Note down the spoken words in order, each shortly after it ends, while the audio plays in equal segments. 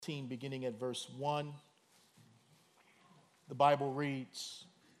Beginning at verse 1, the Bible reads,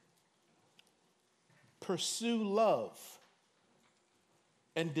 "Pursue love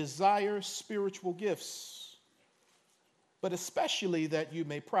and desire spiritual gifts, but especially that you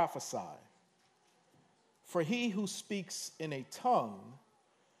may prophesy. For he who speaks in a tongue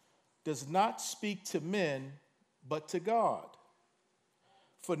does not speak to men, but to God,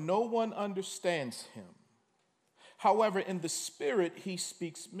 for no one understands him. However, in the Spirit he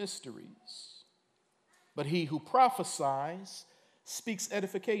speaks mysteries. But he who prophesies speaks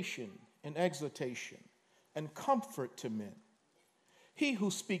edification and exhortation and comfort to men. He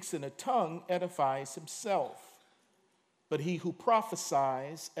who speaks in a tongue edifies himself, but he who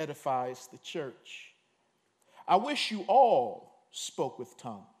prophesies edifies the church. I wish you all spoke with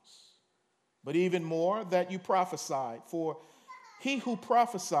tongues, but even more that you prophesied, for he who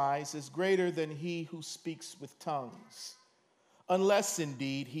prophesies is greater than he who speaks with tongues, unless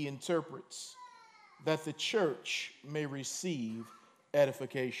indeed he interprets, that the church may receive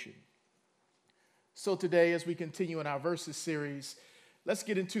edification." So today, as we continue in our verses series, let's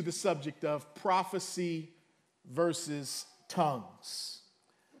get into the subject of prophecy versus tongues.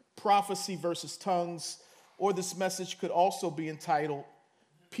 Prophecy versus tongues, or this message could also be entitled,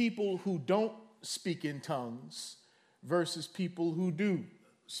 "People Who Don't Speak in Tongues versus People Who Do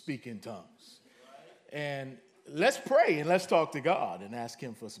Speak in Tongues." And let's pray and let's talk to God and ask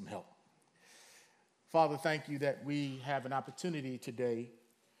him for some help. Father, thank you that we have an opportunity today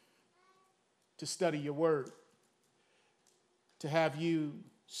to study your word, to have you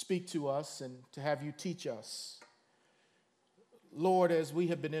speak to us and to have you teach us. Lord, as we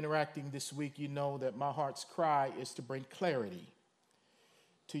have been interacting this week, you know that my heart's cry is to bring clarity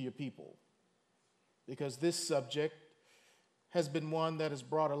to your people, because this subject has been one that has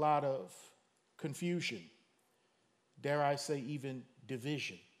brought a lot of confusion, dare I say even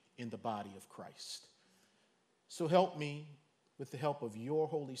division in the body of Christ. So help me with the help of your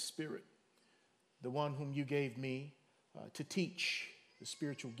Holy Spirit, the one whom you gave me to teach, the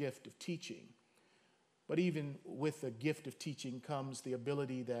spiritual gift of teaching. But even with the gift of teaching comes the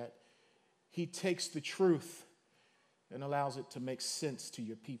ability that he takes the truth and allows it to make sense to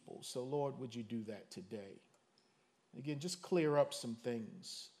your people. So Lord, would you do that today? Again, just clear up some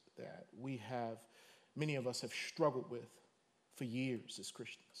things that many of us have struggled with for years as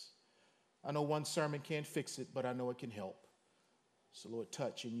Christians. I know one sermon can't fix it, but I know it can help. So Lord,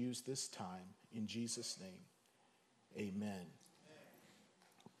 touch and use this time in Jesus' name. Amen.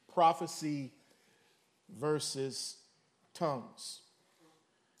 Prophecy versus tongues.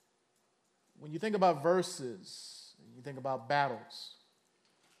 When you think about verses, you think about battles.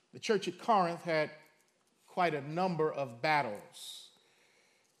 The church at Corinth had quite a number of battles.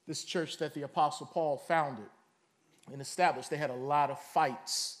 This church that the Apostle Paul founded and established, they had a lot of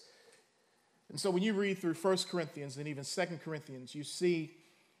fights. And so when you read through 1 Corinthians and even 2 Corinthians, you see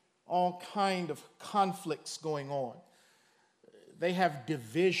all kind of conflicts going on. They have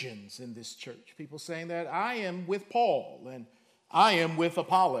divisions in this church. People saying that I am with Paul and I am with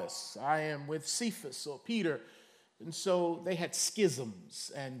Apollos, I am with Cephas or Peter. And so they had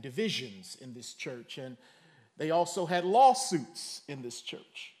schisms and divisions in this church. And they also had lawsuits in this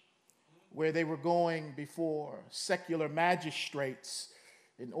church where they were going before secular magistrates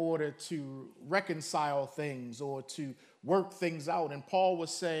in order to reconcile things or to work things out. And Paul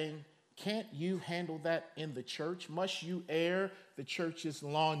was saying, can't you handle that in the church? Must you air the church's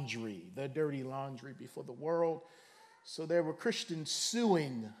laundry, the dirty laundry before the world? So there were Christians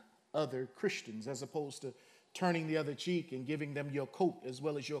suing other Christians as opposed to turning the other cheek and giving them your coat as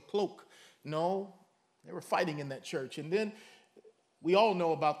well as your cloak. No, they were fighting in that church. And then we all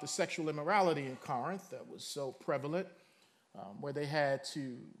know about the sexual immorality in Corinth that was so prevalent, where they had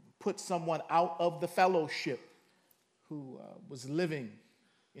to put someone out of the fellowship who was living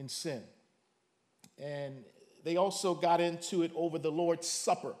in sin. And they also got into it over the Lord's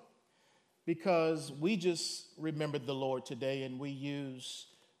Supper, because we just remembered the Lord today and we use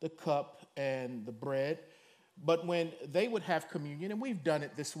the cup and the bread. But when they would have communion, and we've done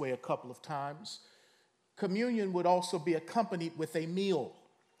it this way a couple of times, communion would also be accompanied with a meal.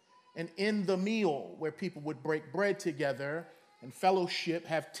 And in the meal, where people would break bread together and fellowship,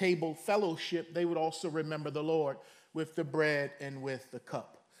 have table fellowship, they would also remember the Lord with the bread and with the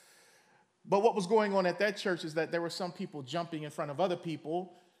cup. But what was going on at that church is that there were some people jumping in front of other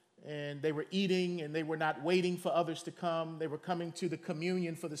people, and they were eating and they were not waiting for others to come. They were coming to the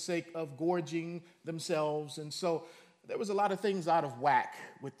communion for the sake of gorging themselves. And so there was a lot of things out of whack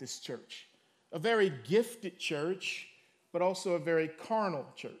with this church. A very gifted church, but also a very carnal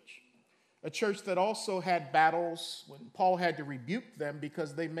church. A church that also had battles when Paul had to rebuke them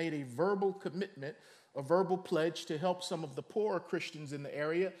because they made a verbal commitment, a verbal pledge to help some of the poorer Christians in the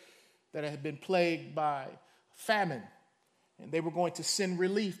area that had been plagued by famine. And they were going to send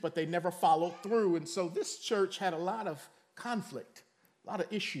relief, but they never followed through. And so this church had a lot of conflict, a lot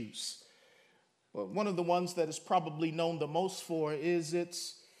of issues. Well, one of the ones that is probably known the most for is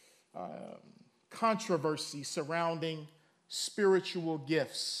its controversy surrounding spiritual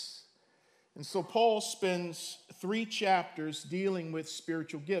gifts. And so Paul spends 3 chapters dealing with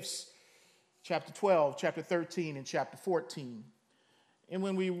spiritual gifts, chapter 12, chapter 13, and chapter 14. And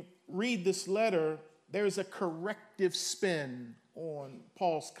when we read this letter, there's a corrective spin on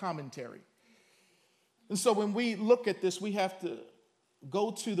Paul's commentary. And so when we look at this, we have to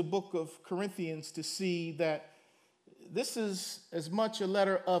go to the book of Corinthians to see that this is as much a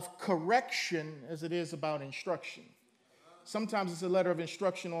letter of correction as it is about instruction. Sometimes it's a letter of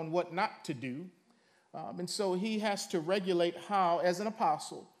instruction on what not to do. And so he has to regulate how, as an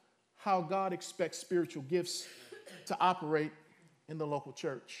apostle, how God expects spiritual gifts to operate in the local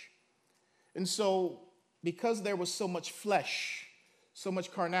church. And so because there was so much flesh, so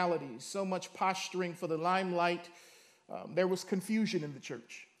much carnality, so much posturing for the limelight, there was confusion in the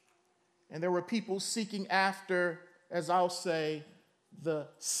church. And there were people seeking after, as I'll say, the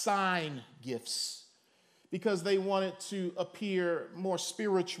sign gifts, because they wanted to appear more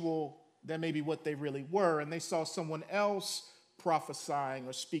spiritual than maybe what they really were. And they saw someone else prophesying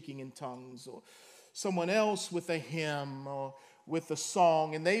or speaking in tongues, or someone else with a hymn or with a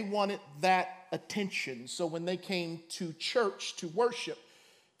song, and they wanted that attention. So when they came to church to worship,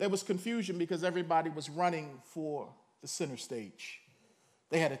 there was confusion because everybody was running for the center stage.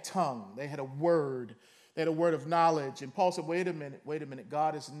 They had a tongue, they had a word, they had a word of knowledge. And Paul said, wait a minute,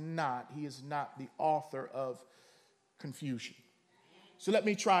 God is not, he is not the author of confusion. So let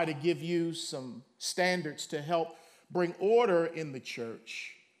me try to give you some standards to help bring order in the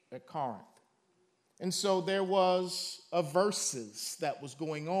church at Corinth. And so there was a versus that was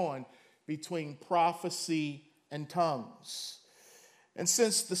going on between prophecy and tongues. And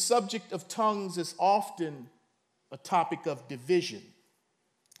since the subject of tongues is often a topic of division,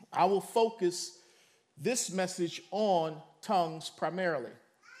 I will focus this message on tongues primarily.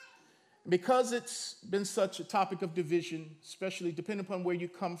 Because it's been such a topic of division, especially depending upon where you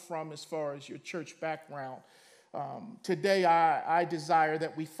come from as far as your church background, today I desire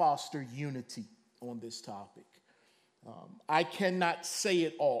that we foster unity on this topic. I cannot say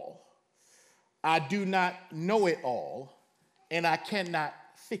it all. I do not know it all, and I cannot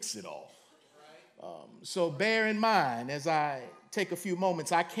fix it all. So bear in mind as I take a few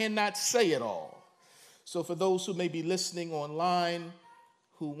moments, I cannot say it all. So for those who may be listening online,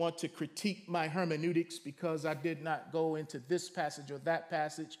 who want to critique my hermeneutics because I did not go into this passage or that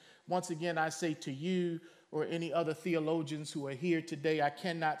passage, once again, I say to you or any other theologians who are here today, I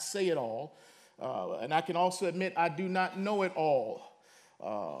cannot say it all. And I can also admit I do not know it all.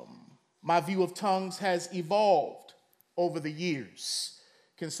 My view of tongues has evolved over the years.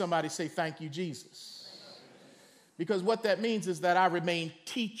 Can somebody say thank you, Jesus? Because what that means is that I remain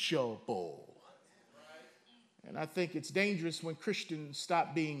teachable. And I think it's dangerous when Christians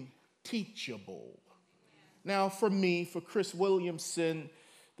stop being teachable. Now, for me, for Chris Williamson,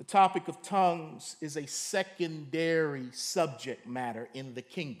 the topic of tongues is a secondary subject matter in the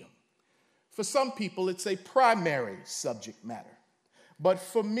kingdom. For some people, it's a primary subject matter. But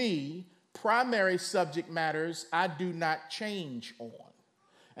for me, primary subject matters I do not change on.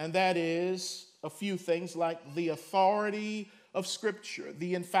 And that is a few things like the authority of Scripture,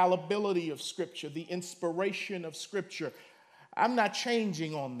 the infallibility of Scripture, the inspiration of Scripture. I'm not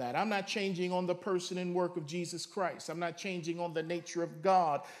changing on that. I'm not changing on the person and work of Jesus Christ. I'm not changing on the nature of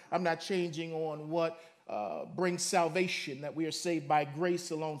God. I'm not changing on what brings salvation, that we are saved by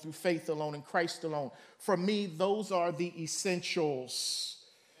grace alone, through faith alone, in Christ alone. For me, those are the essentials.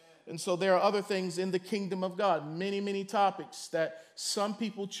 And so there are other things in the kingdom of God, many, many topics that some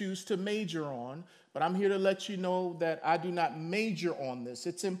people choose to major on, but I'm here to let you know that I do not major on this.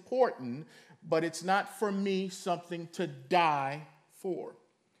 It's important, but it's not for me something to die for.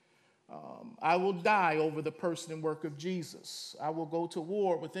 I will die over the person and work of Jesus. I will go to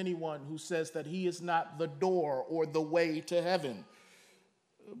war with anyone who says that he is not the door or the way to heaven.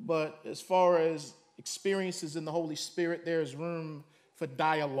 But as far as experiences in the Holy Spirit, there is room for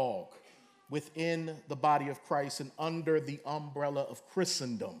dialogue within the body of Christ and under the umbrella of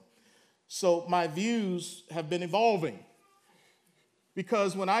Christendom. So my views have been evolving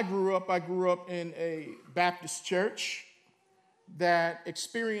because when I grew up in a Baptist church that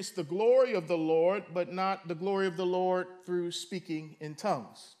experienced the glory of the Lord, but not the glory of the Lord through speaking in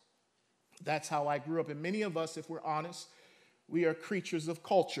tongues. That's how I grew up. And many of us, if we're honest, we are creatures of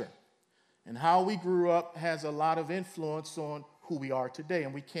culture. And how we grew up has a lot of influence on who we are today,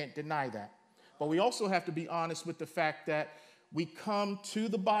 and we can't deny that. But we also have to be honest with the fact that we come to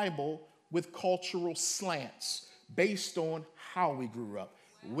the Bible with cultural slants based on how we grew up,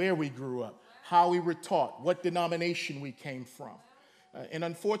 where we grew up, how we were taught, what denomination we came from. And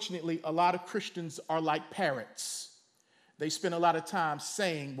unfortunately, a lot of Christians are like parrots. They spend a lot of time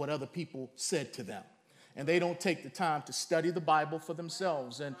saying what other people said to them. And they don't take the time to study the Bible for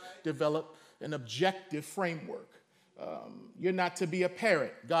themselves and develop an objective framework. You're not to be a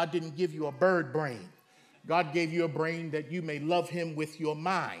parrot. God didn't give you a bird brain. God gave you a brain that you may love him with your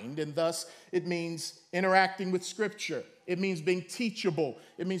mind, and thus it means interacting with Scripture. It means being teachable.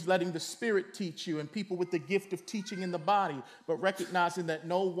 It means letting the Spirit teach you and people with the gift of teaching in the body, but recognizing that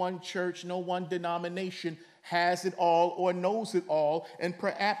no one church, no one denomination has it all or knows it all, and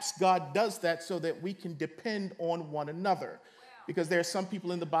perhaps God does that so that we can depend on one another. Because there are some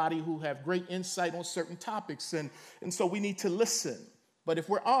people in the body who have great insight on certain topics, and so we need to listen. But if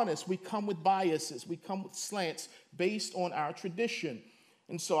we're honest, we come with biases. We come with slants based on our tradition.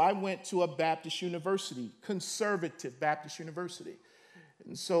 And so I went to a Baptist university, conservative Baptist university.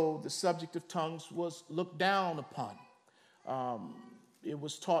 And so the subject of tongues was looked down upon. It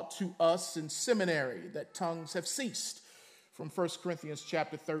was taught to us in seminary that tongues have ceased from 1 Corinthians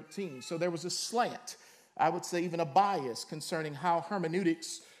chapter 13. So there was a slant, I would say even a bias concerning how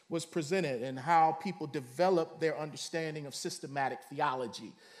hermeneutics was presented and how people developed their understanding of systematic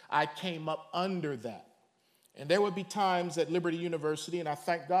theology. I came up under that. And there would be times at Liberty University, and I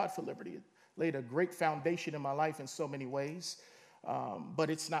thank God for Liberty. It laid a great foundation in my life in so many ways. But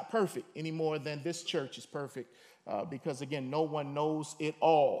it's not perfect any more than this church is perfect because, again, no one knows it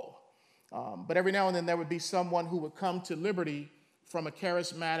all. But every now and then there would be someone who would come to Liberty from a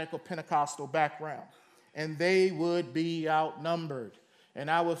charismatic or Pentecostal background, and they would be outnumbered. And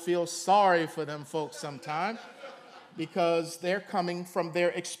I would feel sorry for them folks sometimes because they're coming from their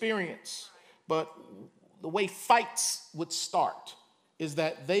experience. But the way fights would start is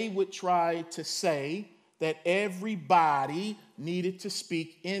that they would try to say that everybody needed to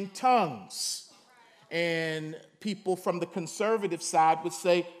speak in tongues. And people from the conservative side would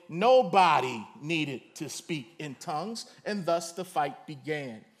say nobody needed to speak in tongues, and thus the fight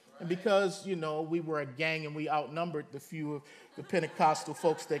began. And because, we were a gang and we outnumbered the few of the Pentecostal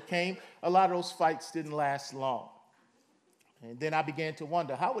folks that came, a lot of those fights didn't last long. And then I began to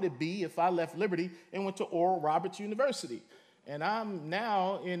wonder, how would it be if I left Liberty and went to Oral Roberts University? And I'm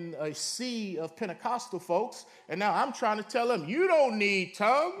now in a sea of Pentecostal folks, and now I'm trying to tell them, you don't need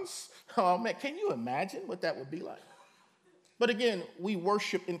tongues. Oh, man, can you imagine what that would be like? But again, we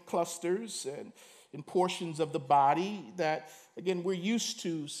worship in clusters and in portions of the body that, again, we're used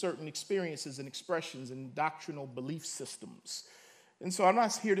to certain experiences and expressions and doctrinal belief systems. And so I'm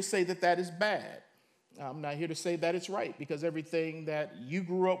not here to say that that is bad. I'm not here to say that it's right, because everything that you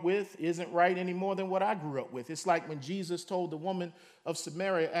grew up with isn't right any more than what I grew up with. It's like when Jesus told the woman of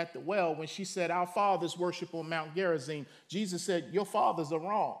Samaria at the well, when she said, our fathers worship on Mount Gerizim, Jesus said, your fathers are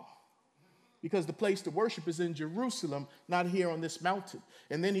wrong. Because the place to worship is in Jerusalem, not here on this mountain.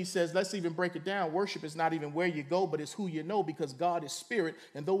 And then he says, let's even break it down. Worship is not even where you go, but it's who you know, because God is spirit,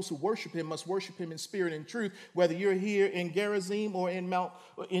 and those who worship him must worship him in spirit and truth, whether you're here in Gerizim or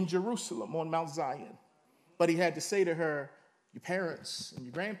in Jerusalem on Mount Zion. But he had to say to her, your parents and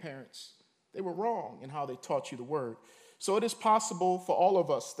your grandparents, they were wrong in how they taught you the word. So it is possible for all of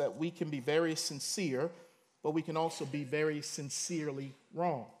us that we can be very sincere, but we can also be very sincerely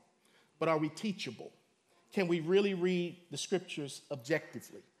wrong. But are we teachable? Can we really read the scriptures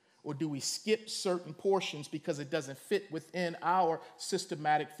objectively? Or do we skip certain portions because it doesn't fit within our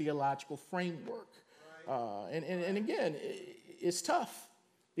systematic theological framework? And again, it's tough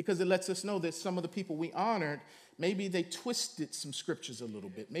because it lets us know that some of the people we honored, maybe they twisted some scriptures a little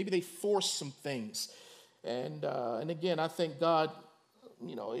bit. Maybe they forced some things. And again, I think God,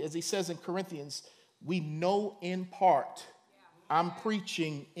 as he says in Corinthians, we know in part. I'm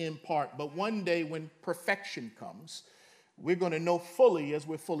preaching in part, but one day when perfection comes, we're going to know fully as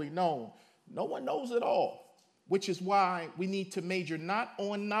we're fully known. No one knows it all, which is why we need to major not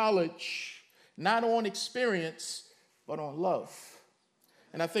on knowledge, not on experience, but on love.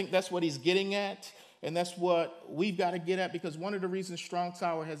 And I think that's what he's getting at, and that's what we've got to get at, because one of the reasons Strong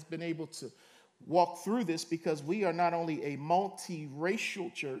Tower has been able to walk through this, because we are not only a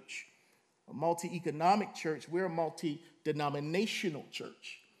multiracial church, a multi-economic church, we're a multi-denominational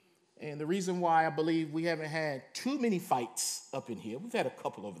church. And the reason why I believe we haven't had too many fights up in here, we've had a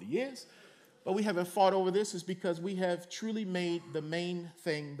couple over the years, but we haven't fought over this is because we have truly made the main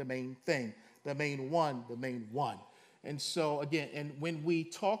thing, the main thing, the main one, the main one. And so again, and when we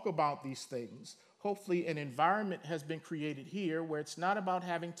talk about these things, hopefully an environment has been created here where it's not about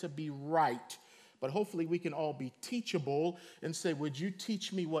having to be right, but hopefully we can all be teachable and say, would you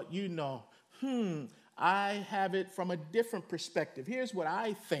teach me what you know? I have it from a different perspective. Here's what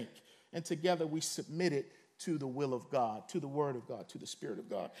I think. And together we submit it to the will of God, to the word of God, to the Spirit of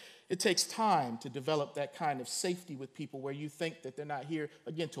God. It takes time to develop that kind of safety with people where you think that they're not here,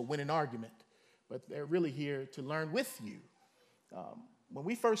 again, to win an argument, but they're really here to learn with you. When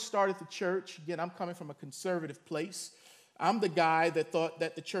we first started the church, again, I'm coming from a conservative place. I'm the guy that thought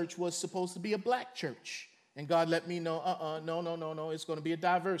that the church was supposed to be a black church. And God let me know, no, it's going to be a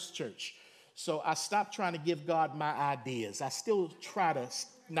diverse church. So I stopped trying to give God my ideas. I still try to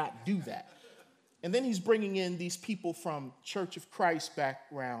not do that. And then he's bringing in these people from Church of Christ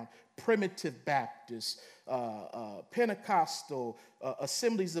background, Primitive Baptist, Pentecostal,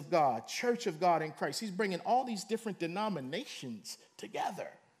 Assemblies of God, Church of God in Christ. He's bringing all these different denominations together.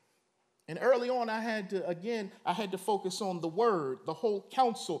 And early on, I had to focus on the word, the whole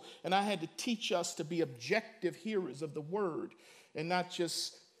counsel, and I had to teach us to be objective hearers of the word and not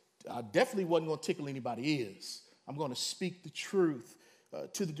just, I definitely wasn't going to tickle anybody's ears. I'm going to speak the truth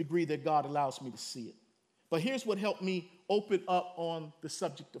to the degree that God allows me to see it. But here's what helped me open up on the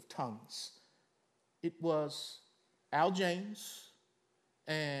subject of tongues. It was Al James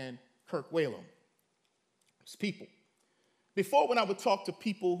and Kirk Whalum. It's people. Before, when I would talk to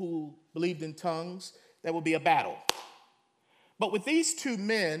people who believed in tongues, there would be a battle. But with these two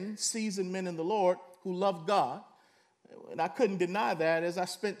men, seasoned men in the Lord, who loved God, and I couldn't deny that, as I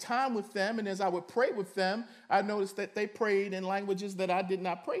spent time with them and as I would pray with them, I noticed that they prayed in languages that I did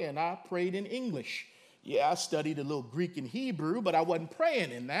not pray in. I prayed in English. Yeah, I studied a little Greek and Hebrew, but I wasn't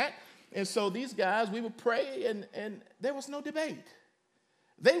praying in that. And so these guys, we would pray, and there was no debate.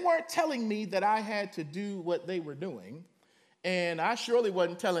 They weren't telling me that I had to do what they were doing, and I surely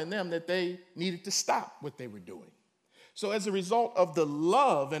wasn't telling them that they needed to stop what they were doing. So as a result of the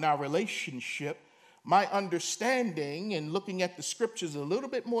love in our relationship, my understanding and looking at the scriptures a little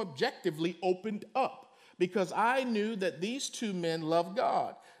bit more objectively opened up because I knew that these two men loved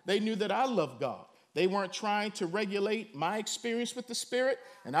God. They knew that I loved God. They weren't trying to regulate my experience with the Spirit,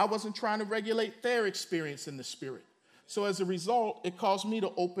 and I wasn't trying to regulate their experience in the Spirit. So as a result, it caused me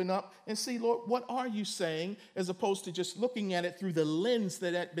to open up and see, Lord, what are you saying, as opposed to just looking at it through the lens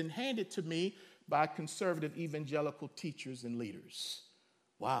that had been handed to me by conservative evangelical teachers and leaders.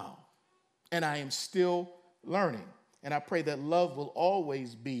 Wow. And I am still learning. And I pray that love will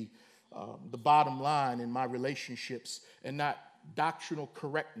always be the bottom line in my relationships and not doctrinal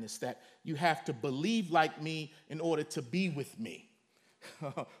correctness, that you have to believe like me in order to be with me,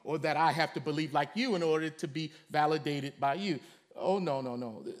 or that I have to believe like you in order to be validated by you. Oh,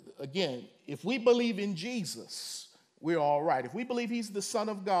 no. Again, if we believe in Jesus, we're all right. If we believe he's the Son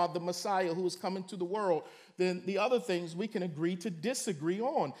of God, the Messiah who is coming to the world, then the other things we can agree to disagree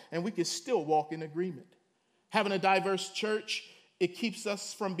on, and we can still walk in agreement. Having a diverse church, it keeps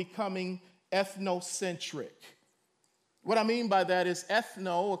us from becoming ethnocentric. What I mean by that is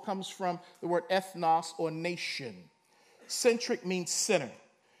ethno, it comes from the word ethnos or nation. Centric means center.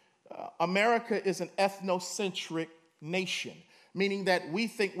 America is an ethnocentric nation, meaning that we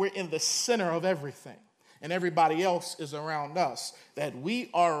think we're in the center of everything and everybody else is around us, that we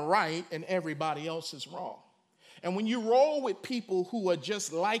are right and everybody else is wrong. And when you roll with people who are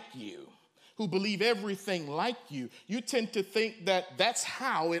just like you, who believe everything like you, you tend to think that that's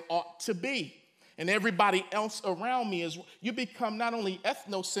how it ought to be. And everybody else around me you become not only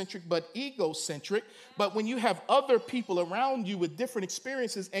ethnocentric, but egocentric. But when you have other people around you with different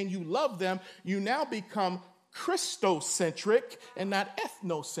experiences and you love them, you now become Christocentric and not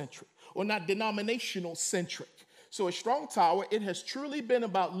ethnocentric or not denominational centric. So at Strong Tower, it has truly been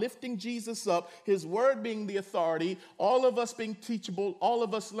about lifting Jesus up, his word being the authority, all of us being teachable, all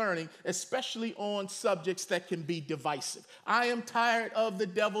of us learning, especially on subjects that can be divisive. I am tired of the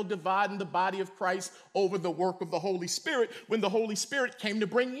devil dividing the body of Christ over the work of the Holy Spirit when the Holy Spirit came to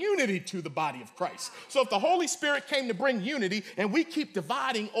bring unity to the body of Christ. So if the Holy Spirit came to bring unity and we keep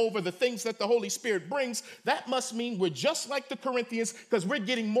dividing over the things that the Holy Spirit brings, that must mean we're just like the Corinthians because we're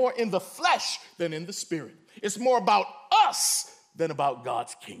getting more in the flesh than in the spirit. It's more about us than about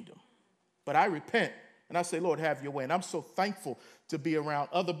God's kingdom. But I repent and I say, Lord, have your way. And I'm so thankful to be around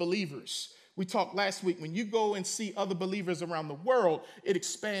other believers We talked last week, when you go and see other believers around the world, it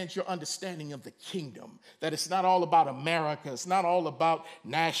expands your understanding of the kingdom. That it's not all about America. It's not all about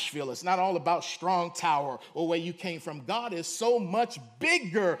Nashville. It's not all about Strong Tower or where you came from. God is so much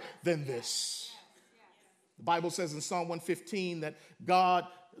bigger than this. The Bible says in Psalm 115 that God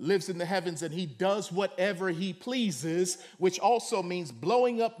lives in the heavens and he does whatever he pleases, which also means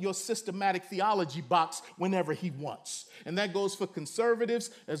blowing up your systematic theology box whenever he wants. And that goes for conservatives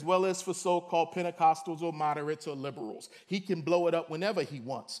as well as for so-called Pentecostals or moderates or liberals. He can blow it up whenever he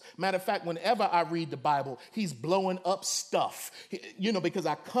wants. Matter of fact, whenever I read the Bible, he's blowing up stuff, because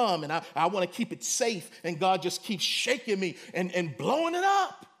I come and I want to keep it safe, and God just keeps shaking me and blowing it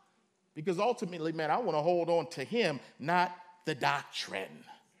up. Because ultimately, man, I want to hold on to him, not the doctrine.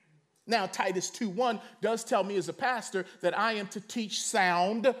 Now, Titus 2:1 does tell me as a pastor that I am to teach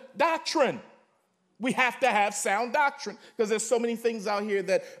sound doctrine. We have to have sound doctrine because there's so many things out here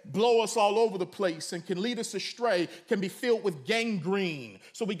that blow us all over the place and can lead us astray, can be filled with gangrene.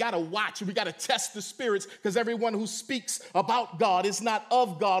 So we got to watch and we got to test the spirits, because everyone who speaks about God is not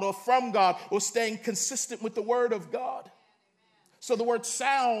of God or from God or staying consistent with the word of God. So the word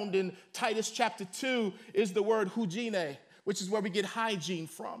sound in Titus chapter 2 is the word hygiene, which is where we get hygiene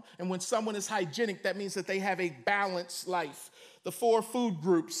from. And when someone is hygienic, that means that they have a balanced life. The 4 food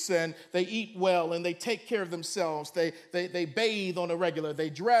groups, and they eat well, and they take care of themselves. They bathe on a regular. They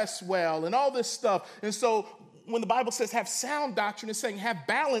dress well, and all this stuff. And so when the Bible says have sound doctrine, it's saying have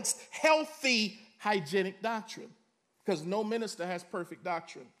balanced, healthy, hygienic doctrine. Because no minister has perfect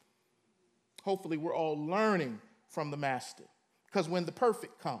doctrine. Hopefully we're all learning from the master. Because when the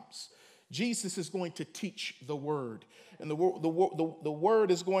perfect comes, Jesus is going to teach the word. And the word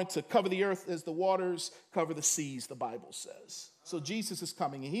is going to cover the earth as the waters cover the seas, the Bible says. So Jesus is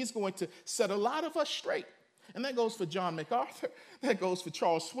coming, and he's going to set a lot of us straight. And that goes for John MacArthur. That goes for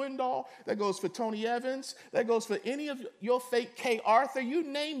Charles Swindoll. That goes for Tony Evans. That goes for any of your fake Kay Arthur. You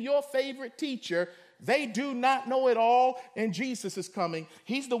name your favorite teacher. They do not know it all, and Jesus is coming.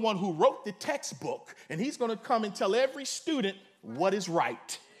 He's the one who wrote the textbook, and he's going to come and tell every student what is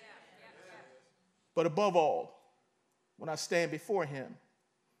right. But above all, when I stand before him,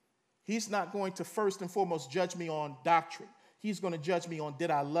 he's not going to first and foremost judge me on doctrine. He's going to judge me on, did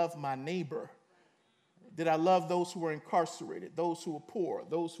I love my neighbor? Did I love those who were incarcerated, those who were poor,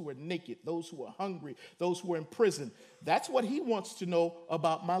 those who were naked, those who were hungry, those who were in prison? That's what he wants to know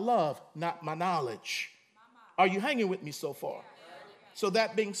about my love, not my knowledge. Are you hanging with me so far? So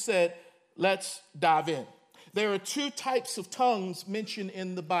that being said, let's dive in. There are 2 types of tongues mentioned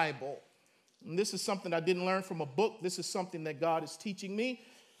in the Bible. And this is something I didn't learn from a book. This is something that God is teaching me.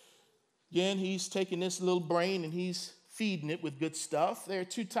 Again, he's taking this little brain and he's feeding it with good stuff. There are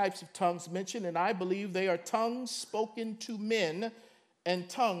 2 types of tongues mentioned, and I believe they are tongues spoken to men and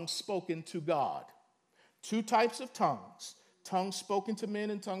tongues spoken to God. 2 types of tongues spoken to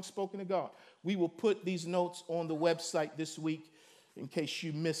men and tongues spoken to God. We will put these notes on the website this week in case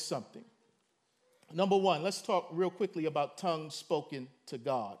you missed something. Number 1, let's talk real quickly about tongues spoken to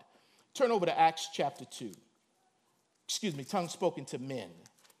God. Turn over to Acts chapter 2. Tongues spoken to men.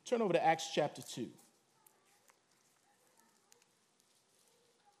 Turn over to Acts chapter 2.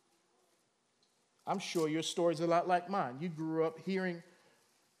 I'm sure your story's a lot like mine. You grew up hearing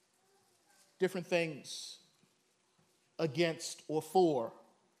different things against or for.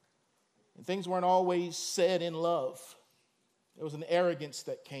 And things weren't always said in love. There was an arrogance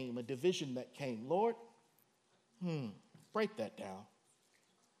that came, a division that came. Lord, break that down.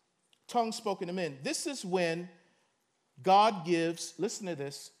 Tongues spoken to men. This is when God gives, listen to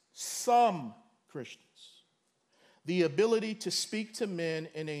this, some Christians the ability to speak to men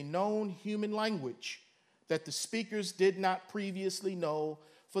in a known human language that the speakers did not previously know,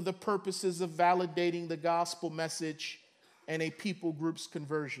 for the purposes of validating the gospel message and a people group's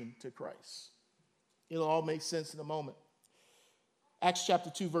conversion to Christ. It'll all make sense in a moment. Acts chapter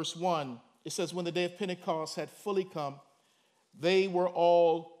 2, verse 1, it says, when the day of Pentecost had fully come, they were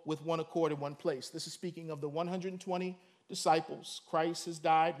all with one accord in one place. This is speaking of the 120 disciples. Christ has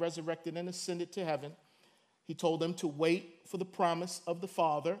died, resurrected, and ascended to heaven. He told them to wait for the promise of the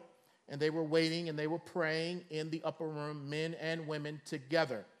Father, and they were waiting and they were praying in the upper room, men and women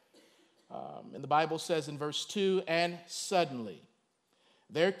together. And the Bible says in verse 2, and suddenly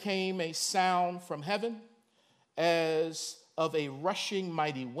there came a sound from heaven as of a rushing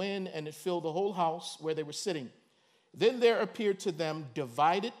mighty wind, and it filled the whole house where they were sitting. Then there appeared to them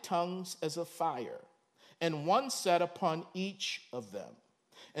divided tongues as of fire, and one sat upon each of them.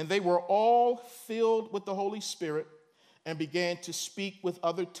 And they were all filled with the Holy Spirit and began to speak with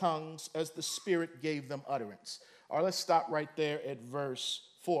other tongues as the Spirit gave them utterance. All right, let's stop right there at verse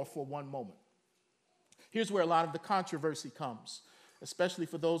 4 for one moment. Here's where a lot of the controversy comes, especially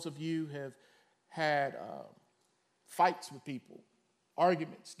for those of you who have had fights with people,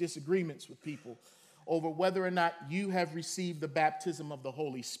 arguments, disagreements with people over whether or not you have received the baptism of the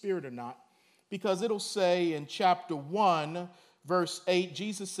Holy Spirit or not. Because it'll say in chapter 1, verse 8,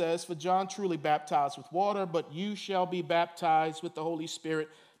 Jesus says, "For John truly baptized with water, but you shall be baptized with the Holy Spirit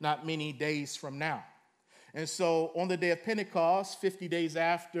not many days from now." And so on the day of Pentecost, 50 days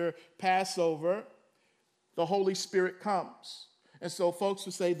after Passover, the Holy Spirit comes. And so folks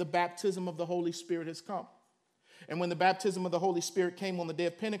would say the baptism of the Holy Spirit has come. And when the baptism of the Holy Spirit came on the day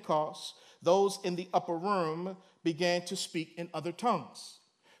of Pentecost, those in the upper room began to speak in other tongues.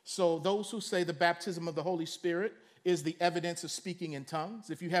 So those who say the baptism of the Holy Spirit is the evidence of speaking in tongues.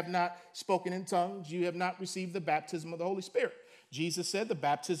 If you have not spoken in tongues, you have not received the baptism of the Holy Spirit. Jesus said the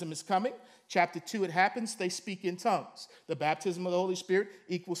baptism is coming. Chapter 2, it happens, they speak in tongues. The baptism of the Holy Spirit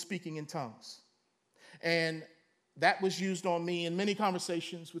equals speaking in tongues. And that was used on me in many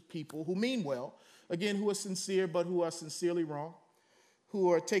conversations with people who mean well, again, who are sincere, but who are sincerely wrong, who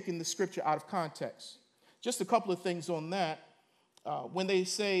are taking the scripture out of context. Just a couple of things on that. When they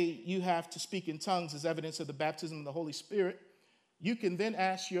say you have to speak in tongues as evidence of the baptism of the Holy Spirit, you can then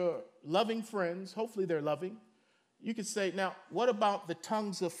ask your loving friends, hopefully they're loving, you could say, now, what about the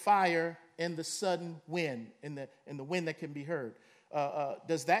tongues of fire and the sudden wind, and the wind that can be heard?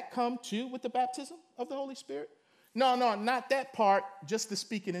 Does that come too with the baptism of the Holy Spirit? No, not that part, just the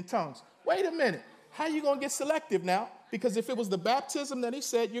speaking in tongues. Wait a minute. How are you going to get selective now? Because if it was the baptism that he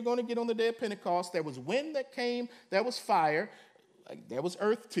said you're going to get on the day of Pentecost, there was wind that came, there was fire, there was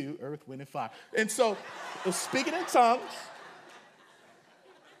earth too, earth, wind, and fire. And so it was speaking in tongues.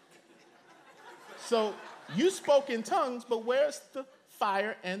 So you spoke in tongues, but where's the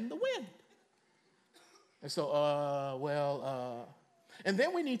fire and the wind? And so, and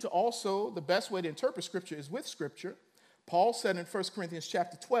then we need to also, the best way to interpret Scripture is with Scripture. Paul said in 1 Corinthians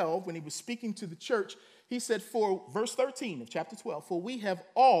chapter 12, when he was speaking to the church, he said, for verse 13 of chapter 12, "For we have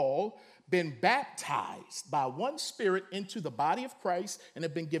all been baptized by one Spirit into the body of Christ and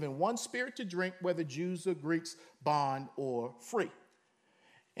have been given one Spirit to drink, whether Jews or Greeks, bond or free."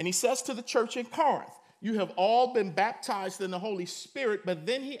 And he says to the church in Corinth, you have all been baptized in the Holy Spirit, but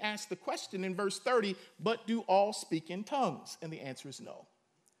then he asked the question in verse 30, but do all speak in tongues? And the answer is no.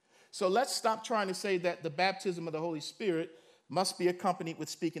 So let's stop trying to say that the baptism of the Holy Spirit must be accompanied with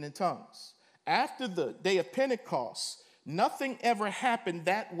speaking in tongues. After the day of Pentecost, nothing ever happened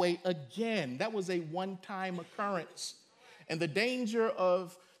that way again. That was a one-time occurrence. And the danger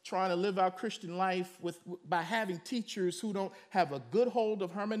of trying to live our Christian life by having teachers who don't have a good hold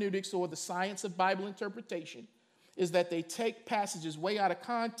of hermeneutics or the science of Bible interpretation is that they take passages way out of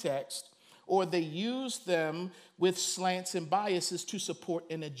context, or they use them with slants and biases to support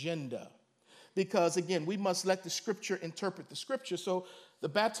an agenda. Because, again, we must let the Scripture interpret the Scripture. So the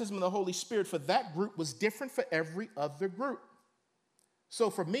baptism of the Holy Spirit for that group was different for every other group. So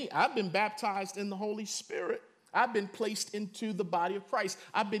for me, I've been baptized in the Holy Spirit. I've been placed into the body of Christ.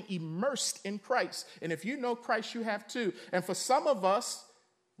 I've been immersed in Christ. And if you know Christ, you have too. And for some of us,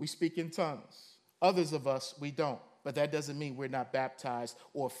 we speak in tongues. Others of us, we don't. But that doesn't mean we're not baptized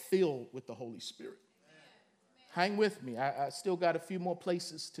or filled with the Holy Spirit. Hang with me. I still got a few more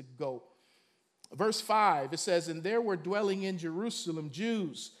places to go. Verse 5, it says, "And there were dwelling in Jerusalem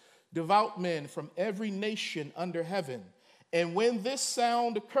Jews, devout men from every nation under heaven. And when this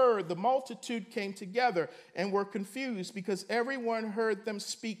sound occurred, the multitude came together and were confused because everyone heard them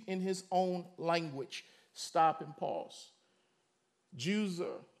speak in his own language." Stop and pause. Jews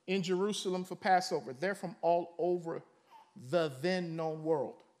are in Jerusalem for Passover. They're from all over the then known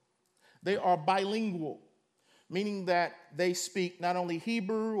world. They are bilingual, meaning that they speak not only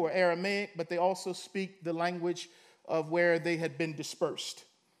Hebrew or Aramaic, but they also speak the language of where they had been dispersed.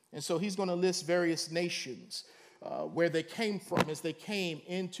 And so he's going to list various nations where they came from as they came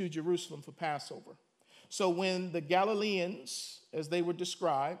into Jerusalem for Passover. So when the Galileans, as they were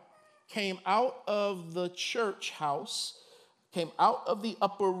described, came out of the church house, came out of the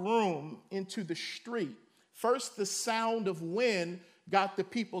upper room into the street, first the sound of wind got the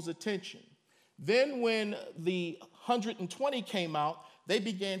people's attention. Then when the 120 came out, they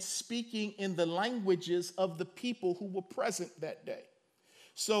began speaking in the languages of the people who were present that day.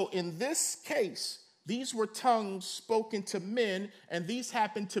 So in this case, these were tongues spoken to men, and these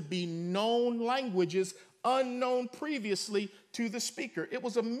happened to be known languages, unknown previously to the speaker. It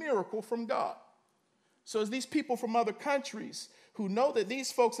was a miracle from God. So as these people from other countries who know that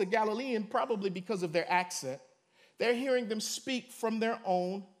these folks are Galilean, probably because of their accent, they're hearing them speak from their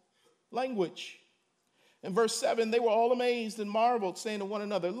own language. In verse 7, they were all amazed and marveled, saying to one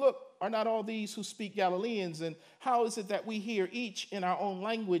another, "Look, are not all these who speak Galileans? And how is it that we hear each in our own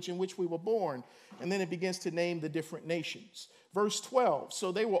language in which we were born? And then it begins to name the different nations. Verse 12,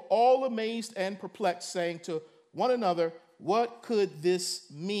 so they were all amazed and perplexed, saying to one another, what could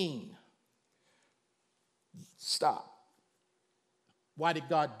this mean? Stop. Why did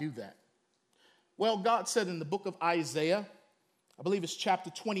God do that? Well, God said in the book of Isaiah, I believe it's chapter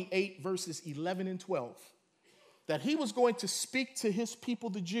 28, verses 11 and 12, that he was going to speak to his people,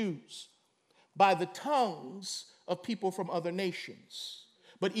 the Jews, by the tongues of people from other nations.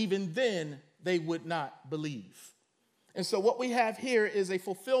 But even then, they would not believe. And so what we have here is a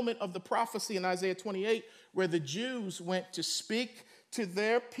fulfillment of the prophecy in Isaiah 28, where the Jews went to speak to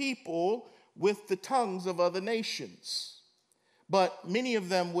their people with the tongues of other nations. But many of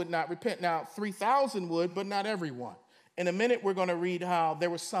them would not repent. Now, 3,000 would, but not everyone. In a minute, we're going to read how there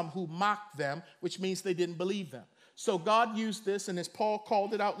were some who mocked them, which means they didn't believe them. So God used this, and as Paul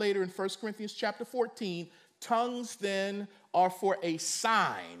called it out later in 1 Corinthians chapter 14, tongues then are for a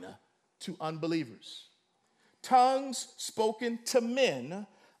sign to unbelievers. Tongues spoken to men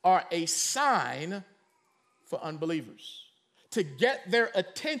are a sign for unbelievers, to get their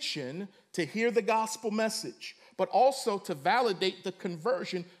attention to hear the gospel message, but also to validate the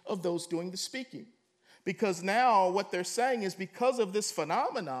conversion of those doing the speaking. Because now what they're saying is because of this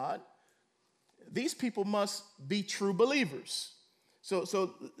phenomenon, these people must be true believers.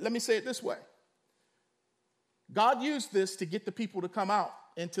 So let me say it this way. God used this to get the people to come out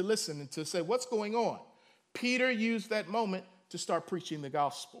and to listen and to say, what's going on? Peter used that moment to start preaching the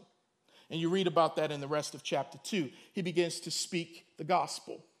gospel. And you read about that in the rest of chapter 2. He begins to speak the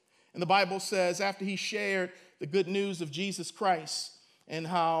gospel. And the Bible says after he shared the good news of Jesus Christ and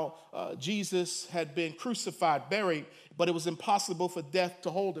how Jesus had been crucified, buried, but it was impossible for death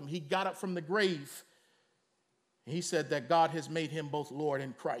to hold him. He got up from the grave. He said that God has made him both Lord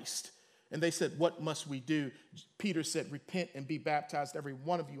and Christ. And they said, what must we do? Peter said, repent and be baptized, every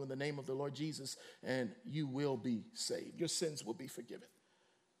one of you, in the name of the Lord Jesus, and you will be saved. Your sins will be forgiven.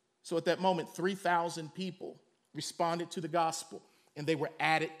 So at that moment, 3,000 people responded to the gospel, and they were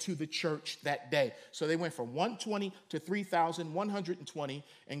added to the church that day. So they went from 120 to 3,120,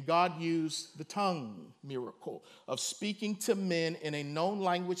 and God used the tongue miracle of speaking to men in a known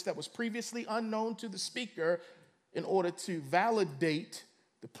language that was previously unknown to the speaker in order to validate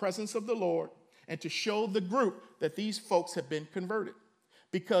the presence of the Lord and to show the group that these folks have been converted.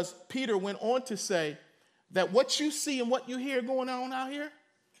 Because Peter went on to say that what you see and what you hear going on out here,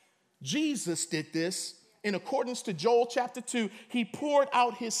 Jesus did this in accordance to Joel chapter 2. He poured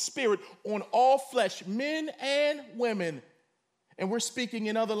out his spirit on all flesh, men and women. And we're speaking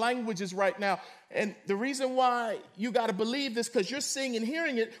in other languages right now. And the reason why you got to believe this, because you're seeing and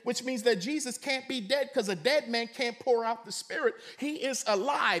hearing it, which means that Jesus can't be dead, because a dead man can't pour out the spirit. He is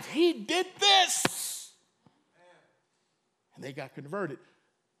alive. He did this. And they got converted.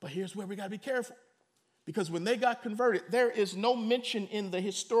 But here's where we got to be careful. Because when they got converted, there is no mention in the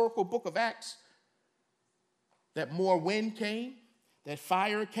historical book of Acts that more wind came, that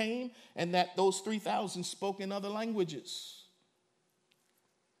fire came, and that those 3,000 spoke in other languages.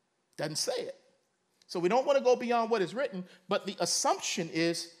 Doesn't say it. So we don't want to go beyond what is written, but the assumption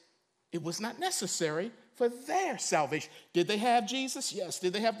is it was not necessary for their salvation. Did they have Jesus? Yes.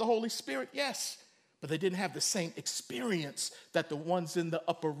 Did they have the Holy Spirit? Yes. But they didn't have the same experience that the ones in the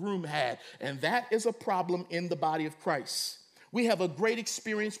upper room had. And that is a problem in the body of Christ. We have a great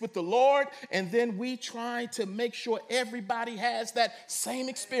experience with the Lord, and then we try to make sure everybody has that same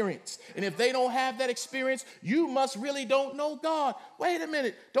experience. And if they don't have that experience, you must really don't know God. Wait a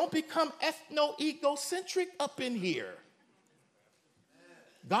minute. Don't become ethno-egocentric up in here.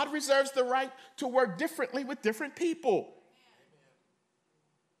 God reserves the right to work differently with different people.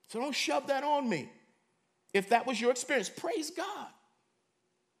 So don't shove that on me. If that was your experience, praise God.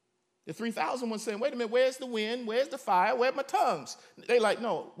 The 3,000 was saying, wait a minute, where's the wind? Where's the fire? Where's my tongues? They like,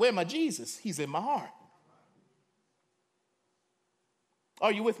 no, where's my Jesus? He's in my heart.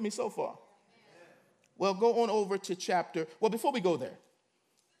 Are you with me so far? Well, go on over to before we go there,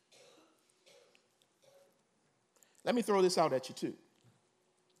 let me throw this out at you too.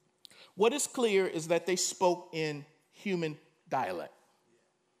 What is clear is that they spoke in human dialect.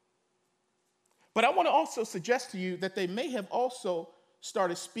 But I want to also suggest to you that they may have also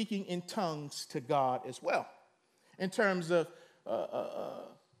started speaking in tongues to God as well, in terms of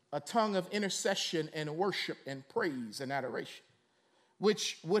a tongue of intercession and worship and praise and adoration,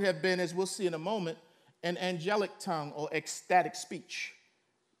 which would have been, as we'll see in a moment, an angelic tongue or ecstatic speech.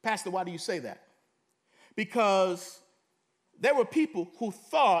 Pastor, why do you say that? Because there were people who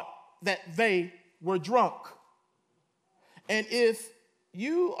thought that they were drunk. And if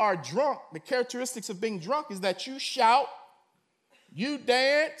you are drunk, the characteristics of being drunk is that you shout, you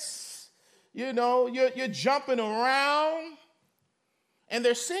dance, you're jumping around. And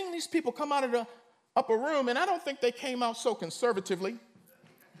they're seeing these people come out of the upper room, and I don't think they came out so conservatively.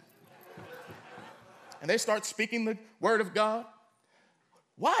 And they start speaking the word of God.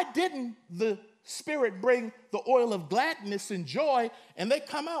 Why didn't the Spirit bring the oil of gladness and joy, and they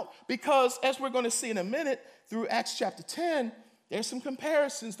come out? Because as we're going to see in a minute through Acts chapter 10, there's some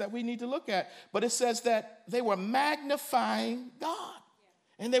comparisons that we need to look at. But it says that they were magnifying God,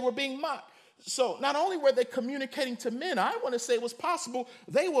 and they were being mocked. So not only were they communicating to men, I want to say it was possible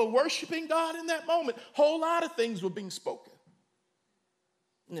they were worshiping God in that moment. A whole lot of things were being spoken.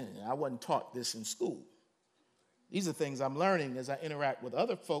 I wasn't taught this in school. These are things I'm learning as I interact with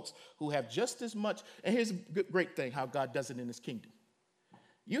other folks who have just as much. And here's a great thing, how God does it in his kingdom.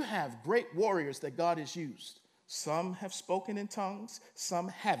 You have great warriors that God has used. Some have spoken in tongues. Some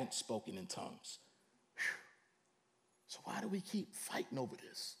haven't spoken in tongues. Whew. So why do we keep fighting over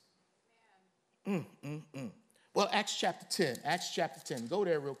this? Well, Acts chapter 10. Acts chapter 10. Go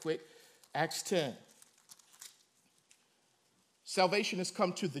there real quick. Acts 10. Salvation has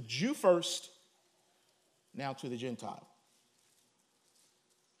come to the Jew first, now to the Gentile.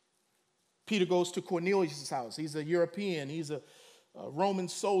 Peter goes to Cornelius' house. He's a European. He's a Roman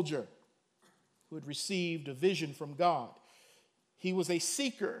soldier who had received a vision from God. He was a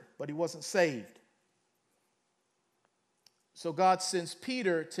seeker, but he wasn't saved. So God sends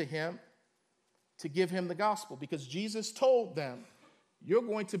Peter to him to give him the gospel, because Jesus told them, you're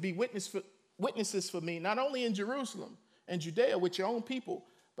going to be witnesses for me, not only in Jerusalem and Judea with your own people,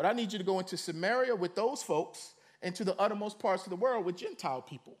 but I need you to go into Samaria with those folks and to the uttermost parts of the world with Gentile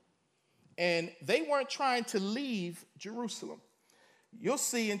people. And they weren't trying to leave Jerusalem. You'll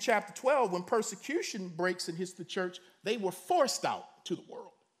see in chapter 12, when persecution breaks and hits the church, they were forced out to the world.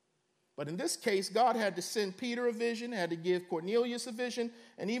 But in this case, God had to send Peter a vision, had to give Cornelius a vision,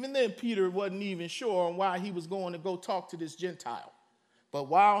 and even then Peter wasn't even sure on why he was going to go talk to this Gentile. But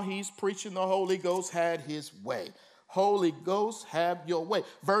while he's preaching, the Holy Ghost had his way. Holy Ghost, have your way.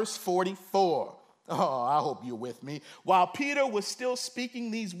 Verse 44. Oh, I hope you're with me. While Peter was still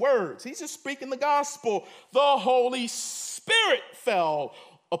speaking these words, he's just speaking the gospel, the Holy Spirit fell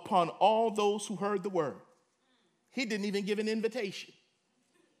upon all those who heard the word. He didn't even give an invitation.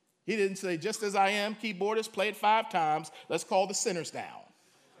 He didn't say, just as I am, keyboardist, play it 5 times. Let's call the sinners down.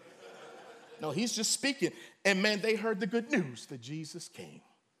 No, he's just speaking. And man, they heard the good news that Jesus came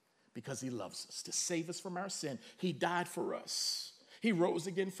because he loves us to save us from our sin. He died for us. He rose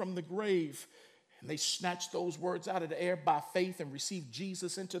again from the grave. And they snatched those words out of the air by faith and received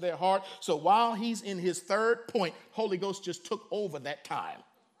Jesus into their heart. So while he's in his third point, Holy Ghost just took over that time.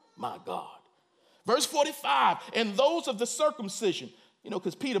 My God. Verse 45, and those of the circumcision,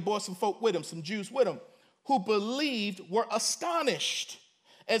 because Peter brought some folk with him, some Jews with him, who believed were astonished,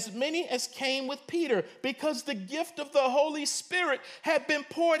 as many as came with Peter, because the gift of the Holy Spirit had been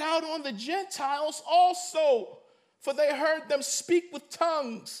poured out on the Gentiles also, for they heard them speak with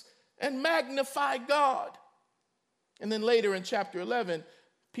tongues and magnify God. And then later in chapter 11,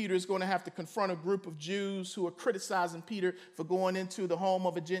 Peter is going to have to confront a group of Jews who are criticizing Peter for going into the home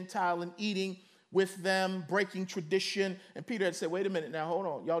of a Gentile and eating with them, breaking tradition. And Peter had said, wait a minute now, hold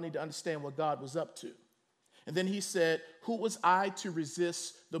on. Y'all need to understand what God was up to. And then he said, who was I to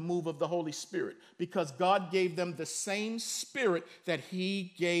resist the move of the Holy Spirit? Because God gave them the same Spirit that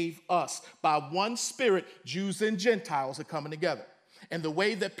he gave us. By one Spirit, Jews and Gentiles are coming together. And the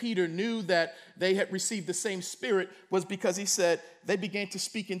way that Peter knew that they had received the same Spirit was because he said they began to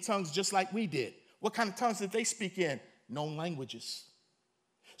speak in tongues just like we did. What kind of tongues did they speak in? Known languages.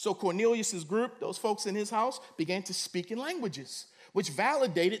 So Cornelius' group, those folks in his house, began to speak in languages, which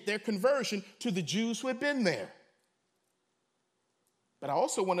validated their conversion to the Jews who had been there. But I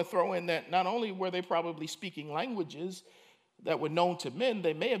also want to throw in that not only were they probably speaking languages that were known to men,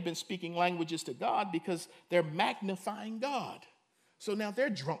 they may have been speaking languages to God because they're magnifying God. So now they're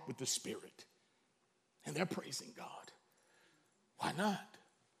drunk with the Spirit and they're praising God. Why not?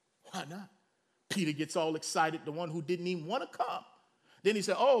 Why not? Peter gets all excited, the one who didn't even want to come. Then he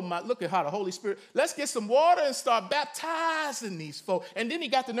said, oh, my, look at how the Holy Spirit, let's get some water and start baptizing these folks. And then he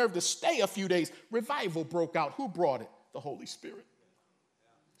got the nerve to stay a few days. Revival broke out. Who brought it? The Holy Spirit.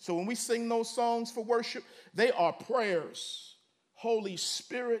 So when we sing those songs for worship, they are prayers. Holy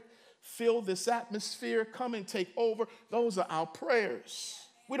Spirit, fill this atmosphere. Come and take over. Those are our prayers.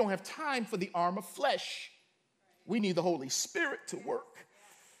 We don't have time for the arm of flesh. We need the Holy Spirit to work.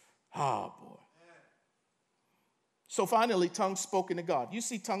 Ah, boy. So finally, tongues spoken to God. You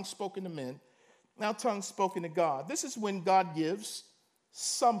see tongues spoken to men. Now tongues spoken to God. This is when God gives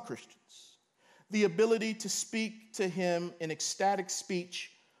some Christians the ability to speak to him in ecstatic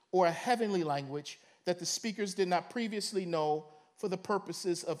speech or a heavenly language that the speakers did not previously know for the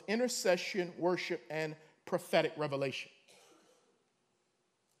purposes of intercession, worship, and prophetic revelation.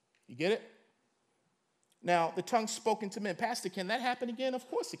 You get it? Now, the tongue spoken to men. Pastor, can that happen again? Of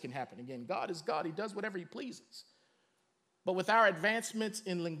course it can happen again. God is God. He does whatever he pleases. But with our advancements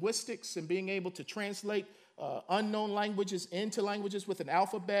in linguistics and being able to translate unknown languages into languages with an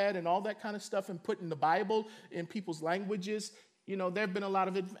alphabet and all that kind of stuff and putting the Bible in people's languages, there have been a lot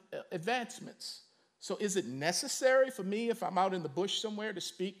of advancements. So is it necessary for me, if I'm out in the bush somewhere, to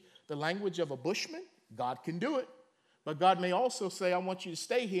speak the language of a bushman? God can do it. But God may also say, I want you to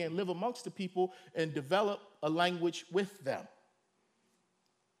stay here and live amongst the people and develop a language with them.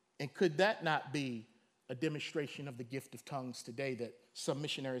 And could that not be a demonstration of the gift of tongues today that some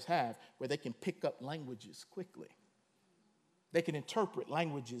missionaries have, where they can pick up languages quickly? They can interpret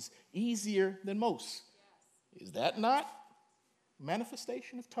languages easier than most. Yes. Is that not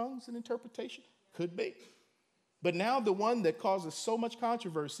manifestation of tongues and interpretation? Could be. But now the one that causes so much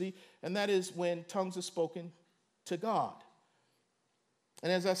controversy, and that is when tongues are spoken to God.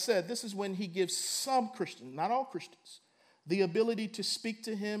 And as I said, this is when he gives some Christians, not all Christians, the ability to speak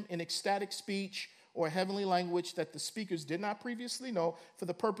to him in ecstatic speech or a heavenly language that the speakers did not previously know for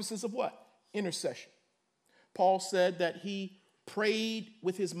the purposes of what? Intercession. Paul said that he prayed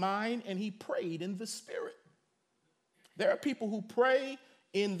with his mind and he prayed in the Spirit. There are people who pray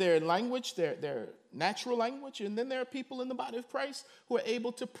in their language, their natural language, and then there are people in the body of Christ who are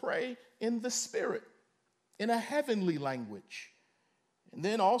able to pray in the Spirit, in a heavenly language. And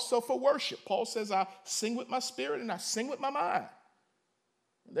then also for worship, Paul says, I sing with my spirit and I sing with my mind.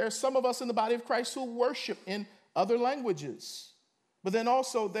 There are some of us in the body of Christ who worship in other languages. But then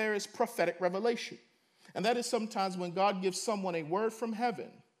also there is prophetic revelation. And that is sometimes when God gives someone a word from heaven,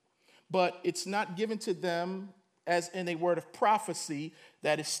 but it's not given to them as in a word of prophecy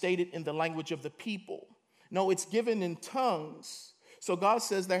that is stated in the language of the people. No, it's given in tongues. So God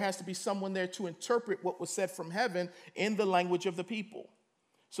says there has to be someone there to interpret what was said from heaven in the language of the people.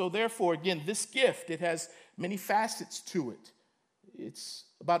 So therefore, again, this gift, it has many facets to it. It's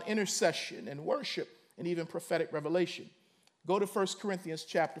about intercession and worship and even prophetic revelation. Go to 1 Corinthians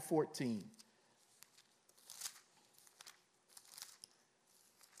chapter 14.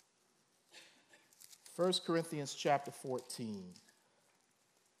 1 Corinthians chapter 14.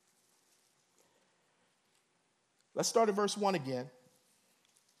 Let's start at verse 1 again.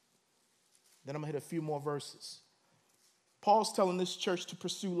 Then I'm going to hit a few more verses. Paul's telling this church to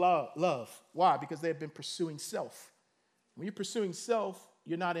pursue love. Why? Because they have been pursuing self. When you're pursuing self,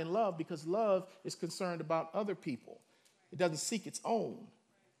 you're not in love because love is concerned about other people. It doesn't seek its own.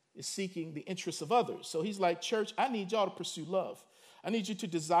 It's seeking the interests of others. So he's like, church, I need y'all to pursue love. I need you to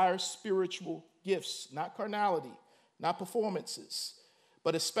desire spiritual gifts, not carnality, not performances,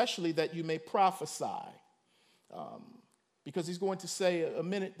 but especially that you may prophesy. Because he's going to say a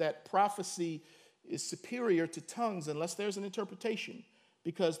minute that prophecy is superior to tongues unless there's an interpretation,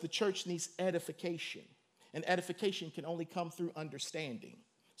 because the church needs edification. And edification can only come through understanding.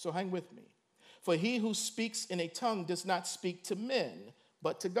 So hang with me. For he who speaks in a tongue does not speak to men,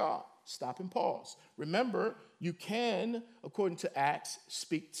 but to God. Stop and pause. Remember, you can, according to Acts,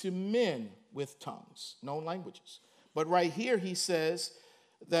 speak to men with tongues, known languages. But right here he says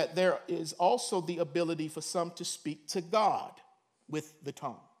that there is also the ability for some to speak to God with the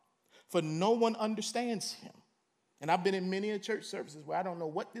tongue. For no one understands him. And I've been in many church services where I don't know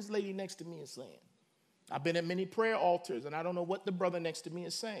what this lady next to me is saying. I've been at many prayer altars and I don't know what the brother next to me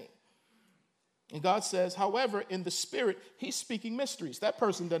is saying. And God says, however, in the spirit, he's speaking mysteries. That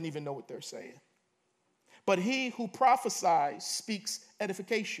person doesn't even know what they're saying. But he who prophesies speaks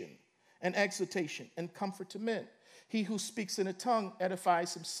edification and exhortation and comfort to men. He who speaks in a tongue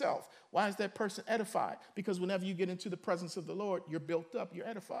edifies himself. Why is that person edified? Because whenever you get into the presence of the Lord, you're built up, you're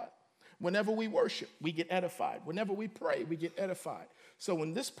edified. Whenever we worship, we get edified. Whenever we pray, we get edified. So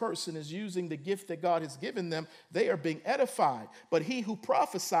when this person is using the gift that God has given them, they are being edified. But he who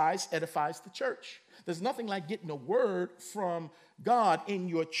prophesies edifies the church. There's nothing like getting a word from God in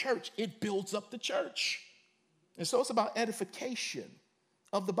your church. It builds up the church. And so it's about edification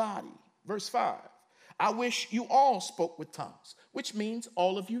of the body. Verse 5, I wish you all spoke with tongues, which means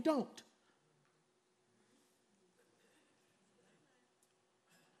all of you don't.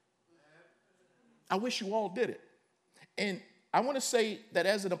 I wish you all did it. And I want to say that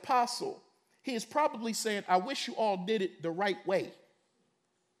as an apostle, he is probably saying, I wish you all did it the right way.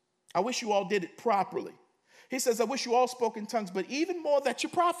 I wish you all did it properly. He says, I wish you all spoke in tongues, but even more that you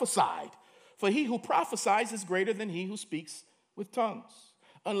prophesied. For he who prophesies is greater than he who speaks with tongues,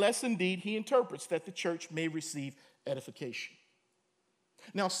 unless indeed he interprets, that the church may receive edification.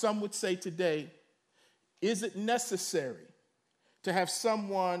 Now, some would say today, is it necessary to have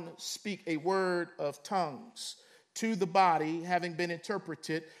someone speak a word of tongues to the body, having been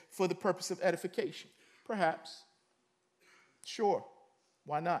interpreted for the purpose of edification? Perhaps. Sure.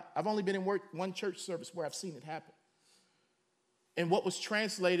 Why not? I've only been in one church service where I've seen it happen. And what was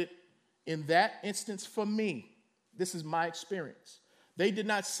translated in that instance for me, this is my experience. They did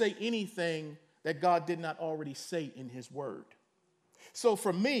not say anything that God did not already say in his word. So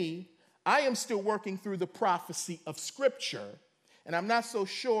for me, I am still working through the prophecy of Scripture, and I'm not so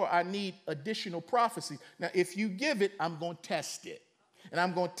sure I need additional prophecy. Now, if you give it, I'm going to test it. And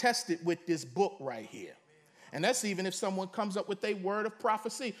I'm going to test it with this book right here. And that's even if someone comes up with a word of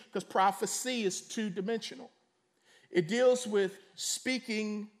prophecy, because prophecy is two-dimensional. It deals with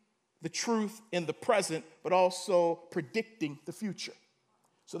speaking the truth in the present, but also predicting the future.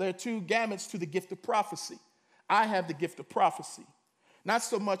 So there are two gamuts to the gift of prophecy. I have the gift of prophecy, not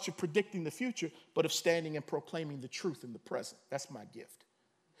so much of predicting the future, but of standing and proclaiming the truth in the present. That's my gift.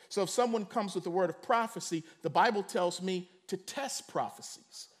 So if someone comes with a word of prophecy, the Bible tells me to test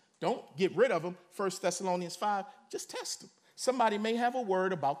prophecies. Don't get rid of them. 1 Thessalonians 5, just test them. Somebody may have a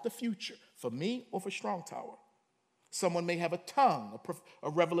word about the future, for me or for Strong Tower. Someone may have a tongue, a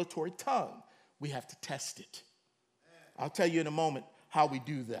revelatory tongue. We have to test it. I'll tell you in a moment how we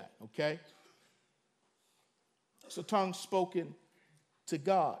do that, okay? So tongues spoken to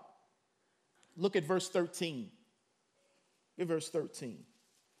God. Look at verse 13. Look at verse 13.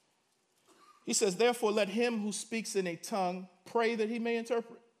 He says, therefore, let him who speaks in a tongue pray that he may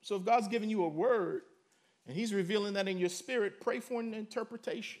interpret. So if God's giving you a word and he's revealing that in your spirit, pray for an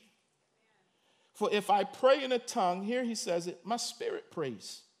interpretation. For if I pray in a tongue, here he says it, my spirit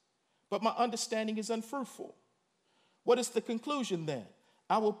prays, but my understanding is unfruitful. What is the conclusion then?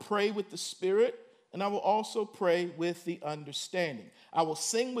 I will pray with the spirit, and I will also pray with the understanding. I will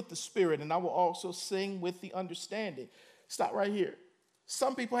sing with the spirit, and I will also sing with the understanding. Stop right here.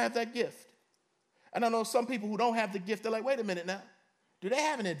 Some people have that gift. And I know some people who don't have the gift, they're like, wait a minute now. Do they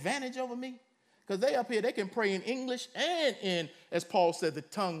have an advantage over me? Because they up here, they can pray in English and in, as Paul said, the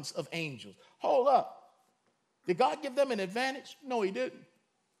tongues of angels. Hold up. Did God give them an advantage? No, he didn't.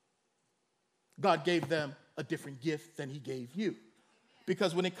 God gave them a different gift than he gave you.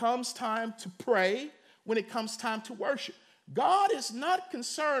 Because when it comes time to pray, when it comes time to worship, God is not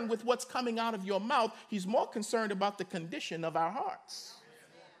concerned with what's coming out of your mouth. He's more concerned about the condition of our hearts.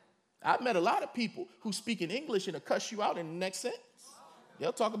 I've met a lot of people who speak in English and will cuss you out in the next sentence.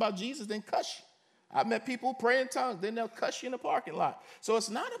 They'll talk about Jesus, then cuss you. I've met people who pray in tongues, then they'll cuss you in the parking lot. So it's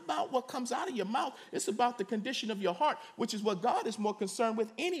not about what comes out of your mouth. It's about the condition of your heart, which is what God is more concerned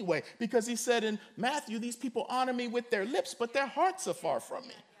with anyway. Because he said in Matthew, these people honor me with their lips, but their hearts are far from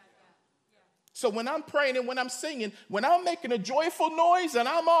me. So when I'm praying and when I'm singing, when I'm making a joyful noise and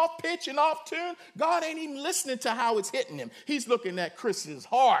I'm off pitch and off tune, God ain't even listening to how it's hitting him. He's looking at Chris's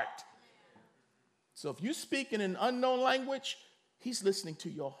heart. So if you speak in an unknown language, he's listening to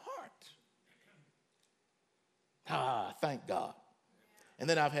your heart. Thank God. And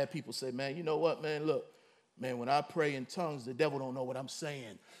then I've had people say, man, you know what, man, look, man, when I pray in tongues, the devil don't know what I'm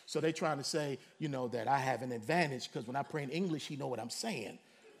saying. So they're trying to say, you know, that I have an advantage because when I pray in English, he know what I'm saying.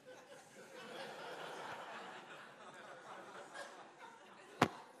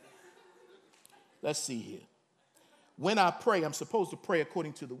 Let's see here. When I pray, I'm supposed to pray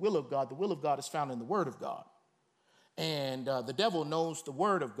according to the will of God. The will of God is found in the word of God. And the devil knows the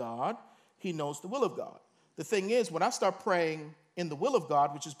word of God. He knows the will of God. The thing is, when I start praying in the will of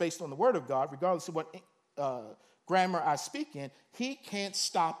God, which is based on the word of God, regardless of what grammar I speak in, he can't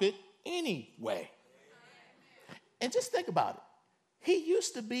stop it anyway. And just think about it. He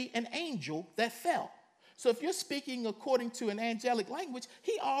used to be an angel that fell. So if you're speaking according to an angelic language,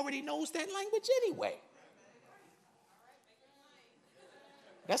 he already knows that language anyway.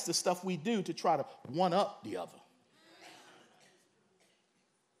 That's the stuff we do to try to one up the other.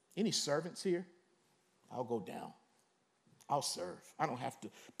 Any servants here? I'll go down. I'll serve. I don't have to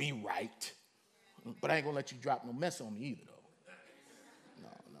be right. But I ain't going to let you drop no mess on me either, though.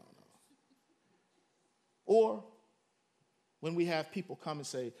 No. Or when we have people come and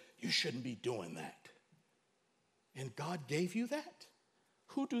say, you shouldn't be doing that. And God gave you that?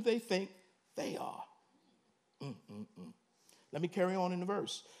 Who do they think they are? Let me carry on in the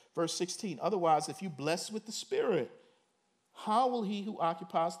verse. Verse 16. Otherwise, if you bless with the Spirit, how will he who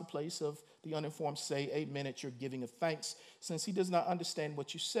occupies the place of the uninformed say amen at your giving of thanks, since he does not understand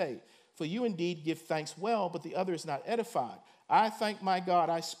what you say? For you indeed give thanks well, but the other is not edified. I thank my God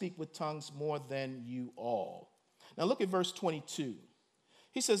I speak with tongues more than you all. Now look at verse 22.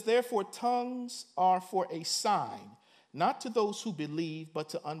 He says, therefore tongues are for a sign, not to those who believe, but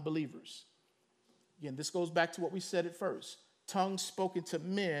to unbelievers. Again, this goes back to what we said at first. Tongues spoken to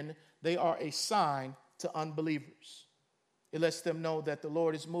men, they are a sign to unbelievers. It lets them know that the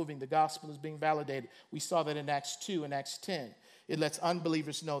Lord is moving. The gospel is being validated. We saw that in Acts 2 and Acts 10. It lets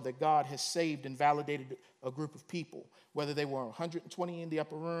unbelievers know that God has saved and validated a group of people, whether they were 120 in the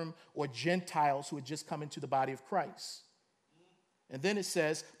upper room or Gentiles who had just come into the body of Christ. And then it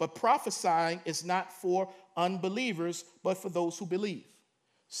says, but prophesying is not for unbelievers, but for those who believe.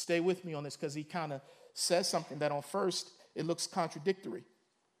 Stay with me on this because he kind of says something that on first it looks contradictory.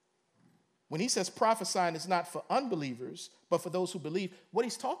 When he says prophesying is not for unbelievers, but for those who believe, what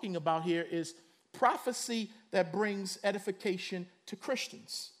he's talking about here is prophecy that brings edification to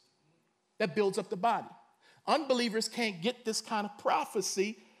Christians, that builds up the body. Unbelievers can't get this kind of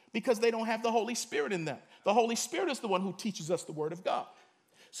prophecy because they don't have the Holy Spirit in them. The Holy Spirit is the one who teaches us the word of God.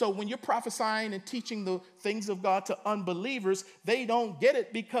 So when you're prophesying and teaching the things of God to unbelievers, they don't get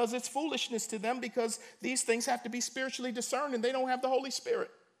it because it's foolishness to them, because these things have to be spiritually discerned and they don't have the Holy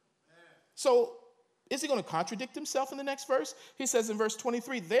Spirit. So is he going to contradict himself in the next verse? He says in verse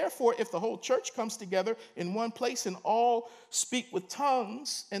 23, therefore, if the whole church comes together in one place and all speak with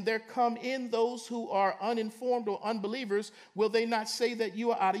tongues, and there come in those who are uninformed or unbelievers, will they not say that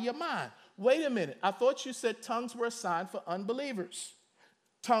you are out of your mind? Wait a minute. I thought you said tongues were a sign for unbelievers.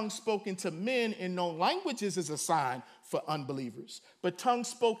 Tongues spoken to men in known languages is a sign for unbelievers. But tongues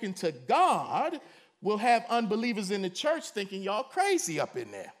spoken to God will have unbelievers in the church thinking y'all crazy up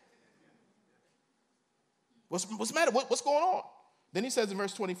in there. What's the matter? What's going on? Then he says in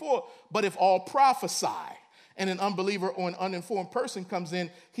verse 24, but if all prophesy and an unbeliever or an uninformed person comes in,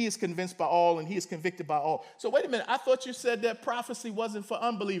 he is convinced by all and he is convicted by all. So wait a minute. I thought you said that prophecy wasn't for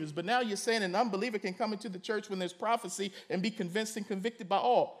unbelievers, but now you're saying an unbeliever can come into the church when there's prophecy and be convinced and convicted by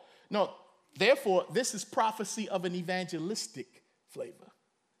all. No, therefore, this is prophecy of an evangelistic flavor.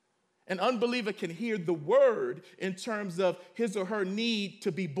 An unbeliever can hear the word in terms of his or her need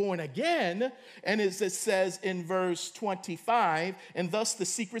to be born again. And as it says in verse 25, and thus the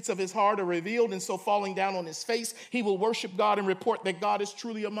secrets of his heart are revealed, and so falling down on his face, he will worship God and report that God is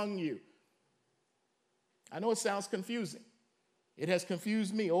truly among you. I know it sounds confusing. It has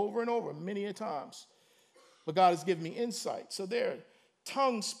confused me over and over many a times. But God has given me insight. So there are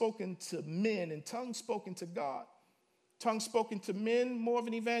tongues spoken to men and tongues spoken to God. Tongues spoken to men, more of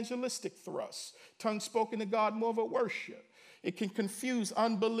an evangelistic thrust. Tongues spoken to God, more of a worship. It can confuse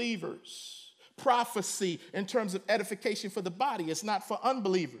unbelievers. Prophecy in terms of edification for the body is not for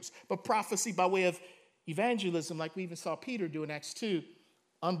unbelievers, but prophecy by way of evangelism, like we even saw Peter do in Acts 2.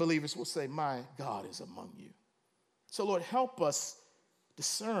 Unbelievers will say, my God is among you. So Lord, help us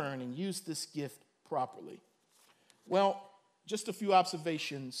discern and use this gift properly. Well, just a few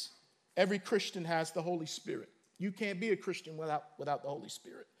observations. Every Christian has the Holy Spirit. You can't be a Christian without the Holy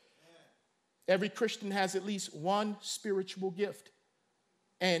Spirit. Every Christian has at least one spiritual gift,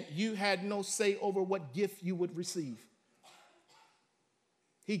 and you had no say over what gift you would receive.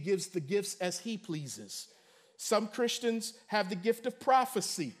 He gives the gifts as he pleases. Some Christians have the gift of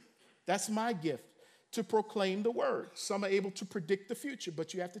prophecy. That's my gift, to proclaim the word. Some are able to predict the future,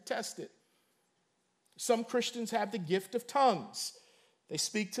 but you have to test it. Some Christians have the gift of tongues. They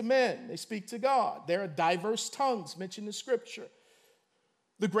speak to men. They speak to God. There are diverse tongues mentioned in Scripture.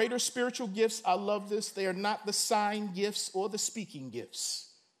 The greater spiritual gifts, I love this, they are not the sign gifts or the speaking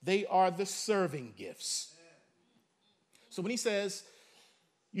gifts. They are the serving gifts. So when he says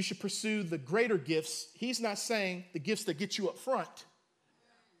you should pursue the greater gifts, he's not saying the gifts that get you up front,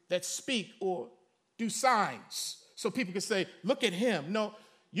 that speak or do signs so people can say, look at him. No,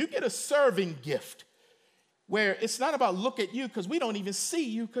 you get a serving gift, where it's not about look at you because we don't even see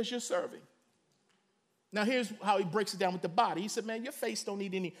you because you're serving. Now, here's how he breaks it down with the body. He said, man, your face don't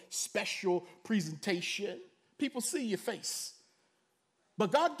need any special presentation. People see your face.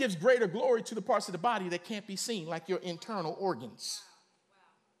 But God gives greater glory to the parts of the body that can't be seen, like your internal organs.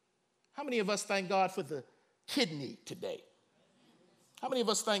 How many of us thank God for the kidney today? How many of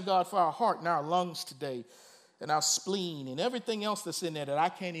us thank God for our heart and our lungs today and our spleen and everything else that's in there that I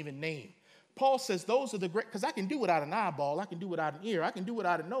can't even name? Paul says those are the great, because I can do without an eyeball, I can do without an ear, I can do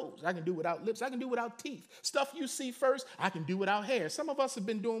without a nose, I can do without lips, I can do without teeth. Stuff you see first, I can do without hair. Some of us have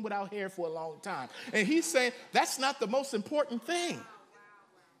been doing without hair for a long time. And he's saying that's not the most important thing.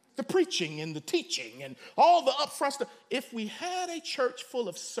 The preaching and the teaching and all the upfront stuff. If we had a church full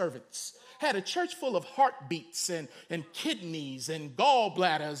of servants, had a church full of heartbeats and kidneys and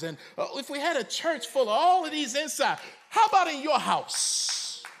gallbladders, and if we had a church full of all of these inside, how about in your house?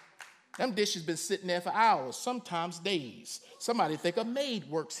 Them dishes been sitting there for hours, sometimes days. Somebody think a maid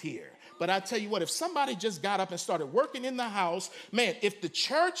works here. But I tell you what, if somebody just got up and started working in the house, man, if the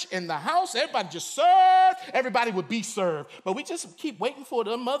church and the house, everybody just served, everybody would be served. But we just keep waiting for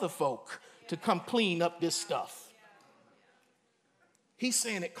the mother folk to come clean up this stuff. He's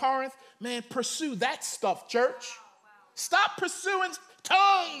saying at Corinth, man, pursue that stuff, church. Stop pursuing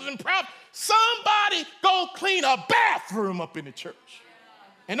tongues and prophets. Somebody go clean a bathroom up in the church.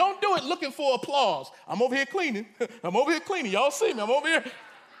 And don't do it looking for applause. I'm over here cleaning. I'm over here cleaning. Y'all see me. I'm over here.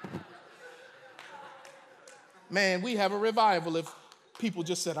 Man, we have a revival if people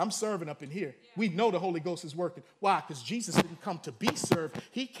just said, I'm serving up in here. We know the Holy Ghost is working. Why? Because Jesus didn't come to be served.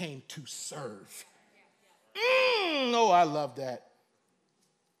 He came to serve. Oh, I love that.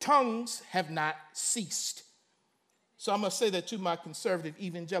 Tongues have not ceased. So I must say that to my conservative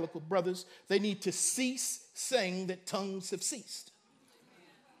evangelical brothers, they need to cease saying that tongues have ceased.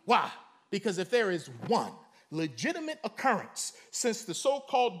 Why? Because if there is one legitimate occurrence since the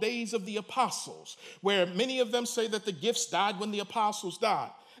so-called days of the apostles, where many of them say that the gifts died when the apostles died.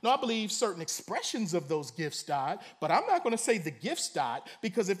 Now, I believe certain expressions of those gifts died, but I'm not going to say the gifts died,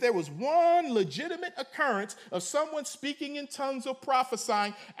 because if there was one legitimate occurrence of someone speaking in tongues or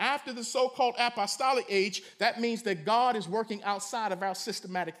prophesying after the so-called apostolic age, that means that God is working outside of our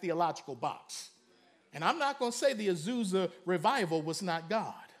systematic theological box. And I'm not going to say the Azusa revival was not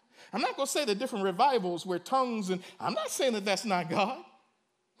God. I'm not going to say the different revivals where tongues, and I'm not saying that that's not God.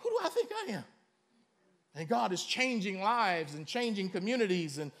 Who do I think I am? And God is changing lives and changing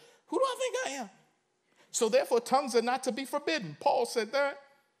communities, and who do I think I am? So therefore, tongues are not to be forbidden. Paul said that.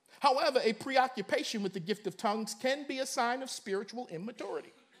 However, a preoccupation with the gift of tongues can be a sign of spiritual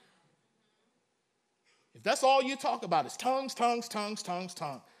immaturity. If that's all you talk about is tongues, tongues, tongues, tongues,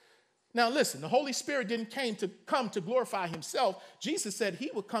 tongues. Now listen, the Holy Spirit didn't come to glorify himself. Jesus said he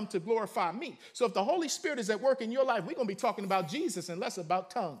would come to glorify me. So if the Holy Spirit is at work in your life, we're going to be talking about Jesus and less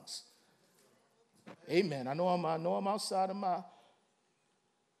about tongues. Amen. I know I'm outside of my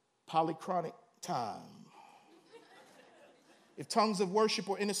polychronic time. If tongues of worship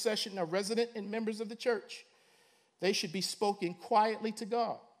or intercession are resident in members of the church, they should be spoken quietly to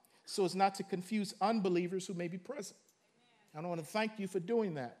God so as not to confuse unbelievers who may be present. I want to thank you for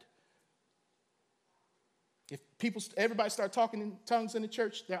doing that. If everybody start talking in tongues in the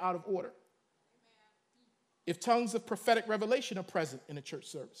church, they're out of order. If tongues of prophetic revelation are present in a church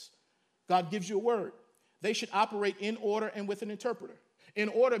service, God gives you a word. They should operate in order and with an interpreter. In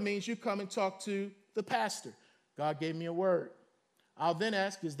order means you come and talk to the pastor. God gave me a word. I'll then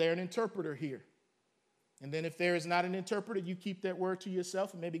ask, is there an interpreter here? And then if there is not an interpreter, you keep that word to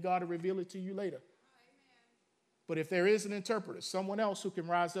yourself, and maybe God will reveal it to you later. But if there is an interpreter, someone else who can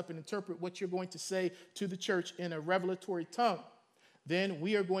rise up and interpret what you're going to say to the church in a revelatory tongue, then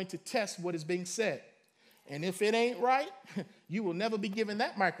we are going to test what is being said. And if it ain't right, you will never be given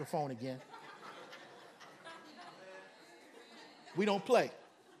that microphone again. We don't play.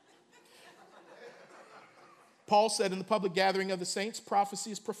 Paul said in the public gathering of the saints,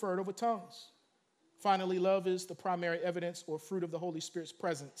 prophecy is preferred over tongues. Finally, love is the primary evidence or fruit of the Holy Spirit's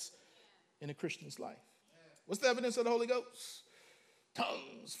presence in a Christian's life. What's the evidence of the Holy Ghost?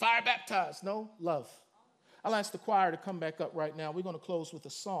 Tongues, fire baptized. No, love. I'll ask the choir to come back up right now. We're going to close with a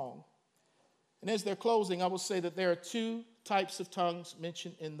song. And as they're closing, I will say that there are two types of tongues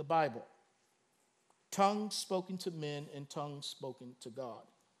mentioned in the Bible. Tongues spoken to men and tongues spoken to God.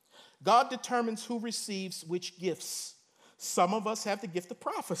 God determines who receives which gifts. Some of us have the gift of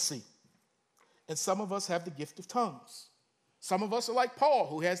prophecy, and some of us have the gift of tongues. Some of us are like Paul,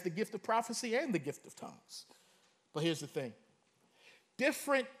 who has the gift of prophecy and the gift of tongues. But here's the thing.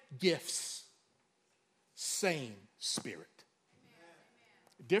 Different gifts, same Spirit.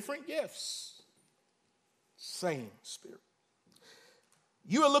 Different gifts, same Spirit.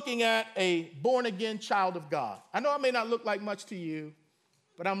 You are looking at a born-again child of God. I know I may not look like much to you,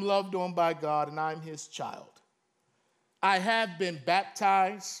 but I'm loved on by God, and I'm his child. I have been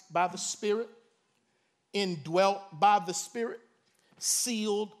baptized by the Spirit, indwelt by the Spirit,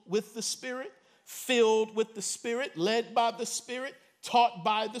 sealed with the Spirit, filled with the Spirit, led by the Spirit, taught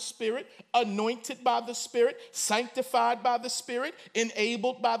by the Spirit, anointed by the Spirit, sanctified by the Spirit,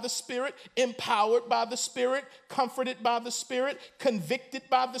 enabled by the Spirit, empowered by the Spirit, comforted by the Spirit, convicted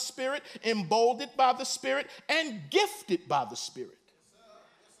by the Spirit, emboldened by the Spirit, and gifted by the Spirit.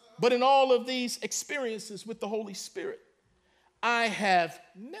 But in all of these experiences with the Holy Spirit, I have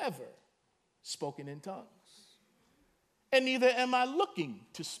never spoken in tongues. And neither am I looking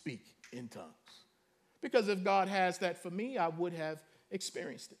to speak in tongues. Because if God has that for me, I would have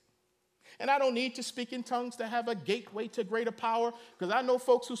experienced it. And I don't need to speak in tongues to have a gateway to greater power, because I know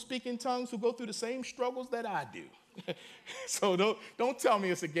folks who speak in tongues who go through the same struggles that I do. So don't tell me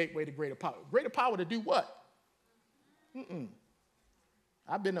it's a gateway to greater power. Greater power to do what?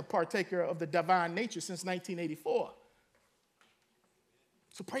 I've been a partaker of the divine nature since 1984.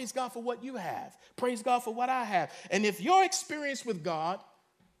 So praise God for what you have. Praise God for what I have. And if your experience with God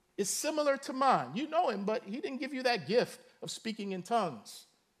is similar to mine, you know him, but he didn't give you that gift of speaking in tongues.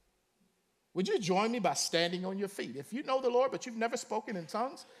 Would you join me by standing on your feet? If you know the Lord, but you've never spoken in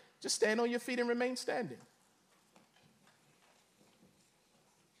tongues, just stand on your feet and remain standing.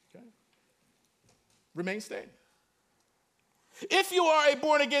 Okay? Remain standing. If you are a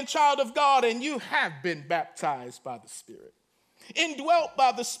born-again child of God and you have been baptized by the Spirit, indwelt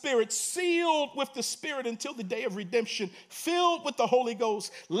by the Spirit, sealed with the Spirit until the day of redemption, filled with the Holy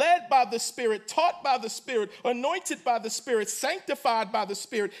Ghost, led by the Spirit, taught by the Spirit, anointed by the Spirit, sanctified by the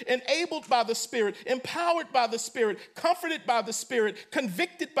Spirit, enabled by the Spirit, empowered by the Spirit, comforted by the Spirit,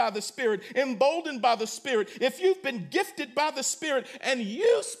 convicted by the Spirit, emboldened by the Spirit. If you've been gifted by the Spirit and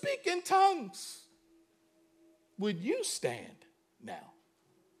you speak in tongues, would you stand now?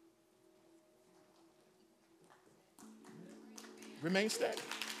 Remain standing.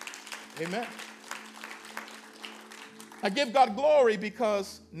 Amen. I give God glory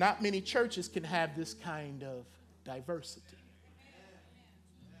because not many churches can have this kind of diversity.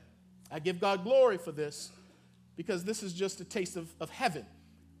 I give God glory for this because this is just a taste of heaven.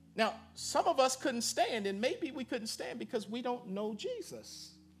 Now, some of us couldn't stand, and maybe we couldn't stand because we don't know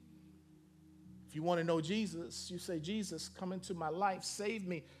Jesus. If you want to know Jesus, you say, Jesus, come into my life, save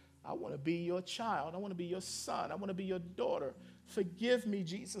me. I want to be your child. I want to be your son. I want to be your daughter. Forgive me,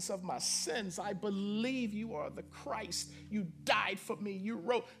 Jesus, of my sins. I believe you are the Christ. You died for me. You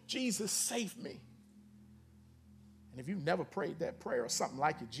wrote, Jesus, save me. And if you've never prayed that prayer or something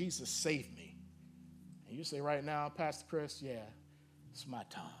like it, Jesus, save me. And you say right now, Pastor Chris, yeah, it's my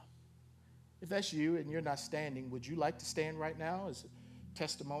time. If that's you and you're not standing, would you like to stand right now as a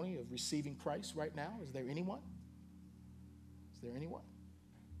testimony of receiving Christ right now? Is there anyone? Is there anyone?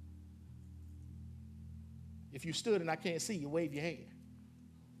 If you stood and I can't see you, wave your hand.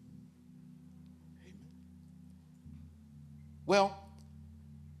 Amen. Well,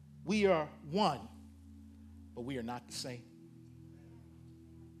 we are one, but we are not the same.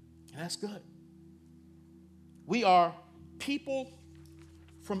 And that's good. We are people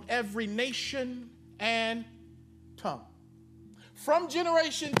from every nation and tongue. From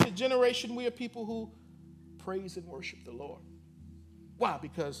generation to generation, we are people who praise and worship the Lord. Why?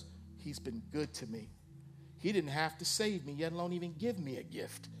 Because he's been good to me. He didn't have to save me, yet alone even give me a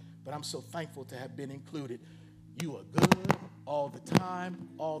gift. But I'm so thankful to have been included. You are good all the time,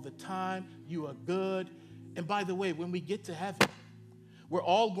 all the time. You are good. And by the way, when we get to heaven, we're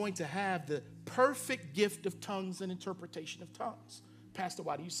all going to have the perfect gift of tongues and interpretation of tongues. Pastor,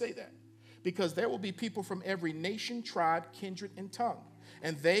 why do you say that? Because there will be people from every nation, tribe, kindred, and tongue.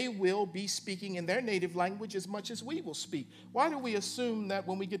 And they will be speaking in their native language as much as we will speak. Why do we assume that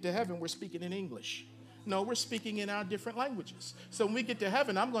when we get to heaven, we're speaking in English? No, we're speaking in our different languages. So when we get to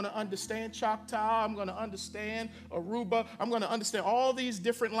heaven, I'm going to understand Choctaw. I'm going to understand Aruba. I'm going to understand all these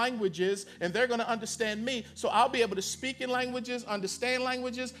different languages, and they're going to understand me. So I'll be able to speak in languages, understand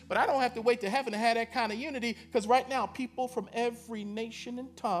languages, but I don't have to wait to heaven to have that kind of unity, because right now, people from every nation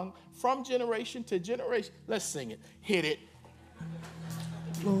and tongue, from generation to generation, let's sing it. Hit it.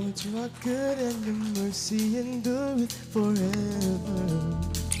 Lord, you are good and your mercy endureth forever.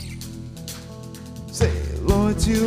 Say, Lord, you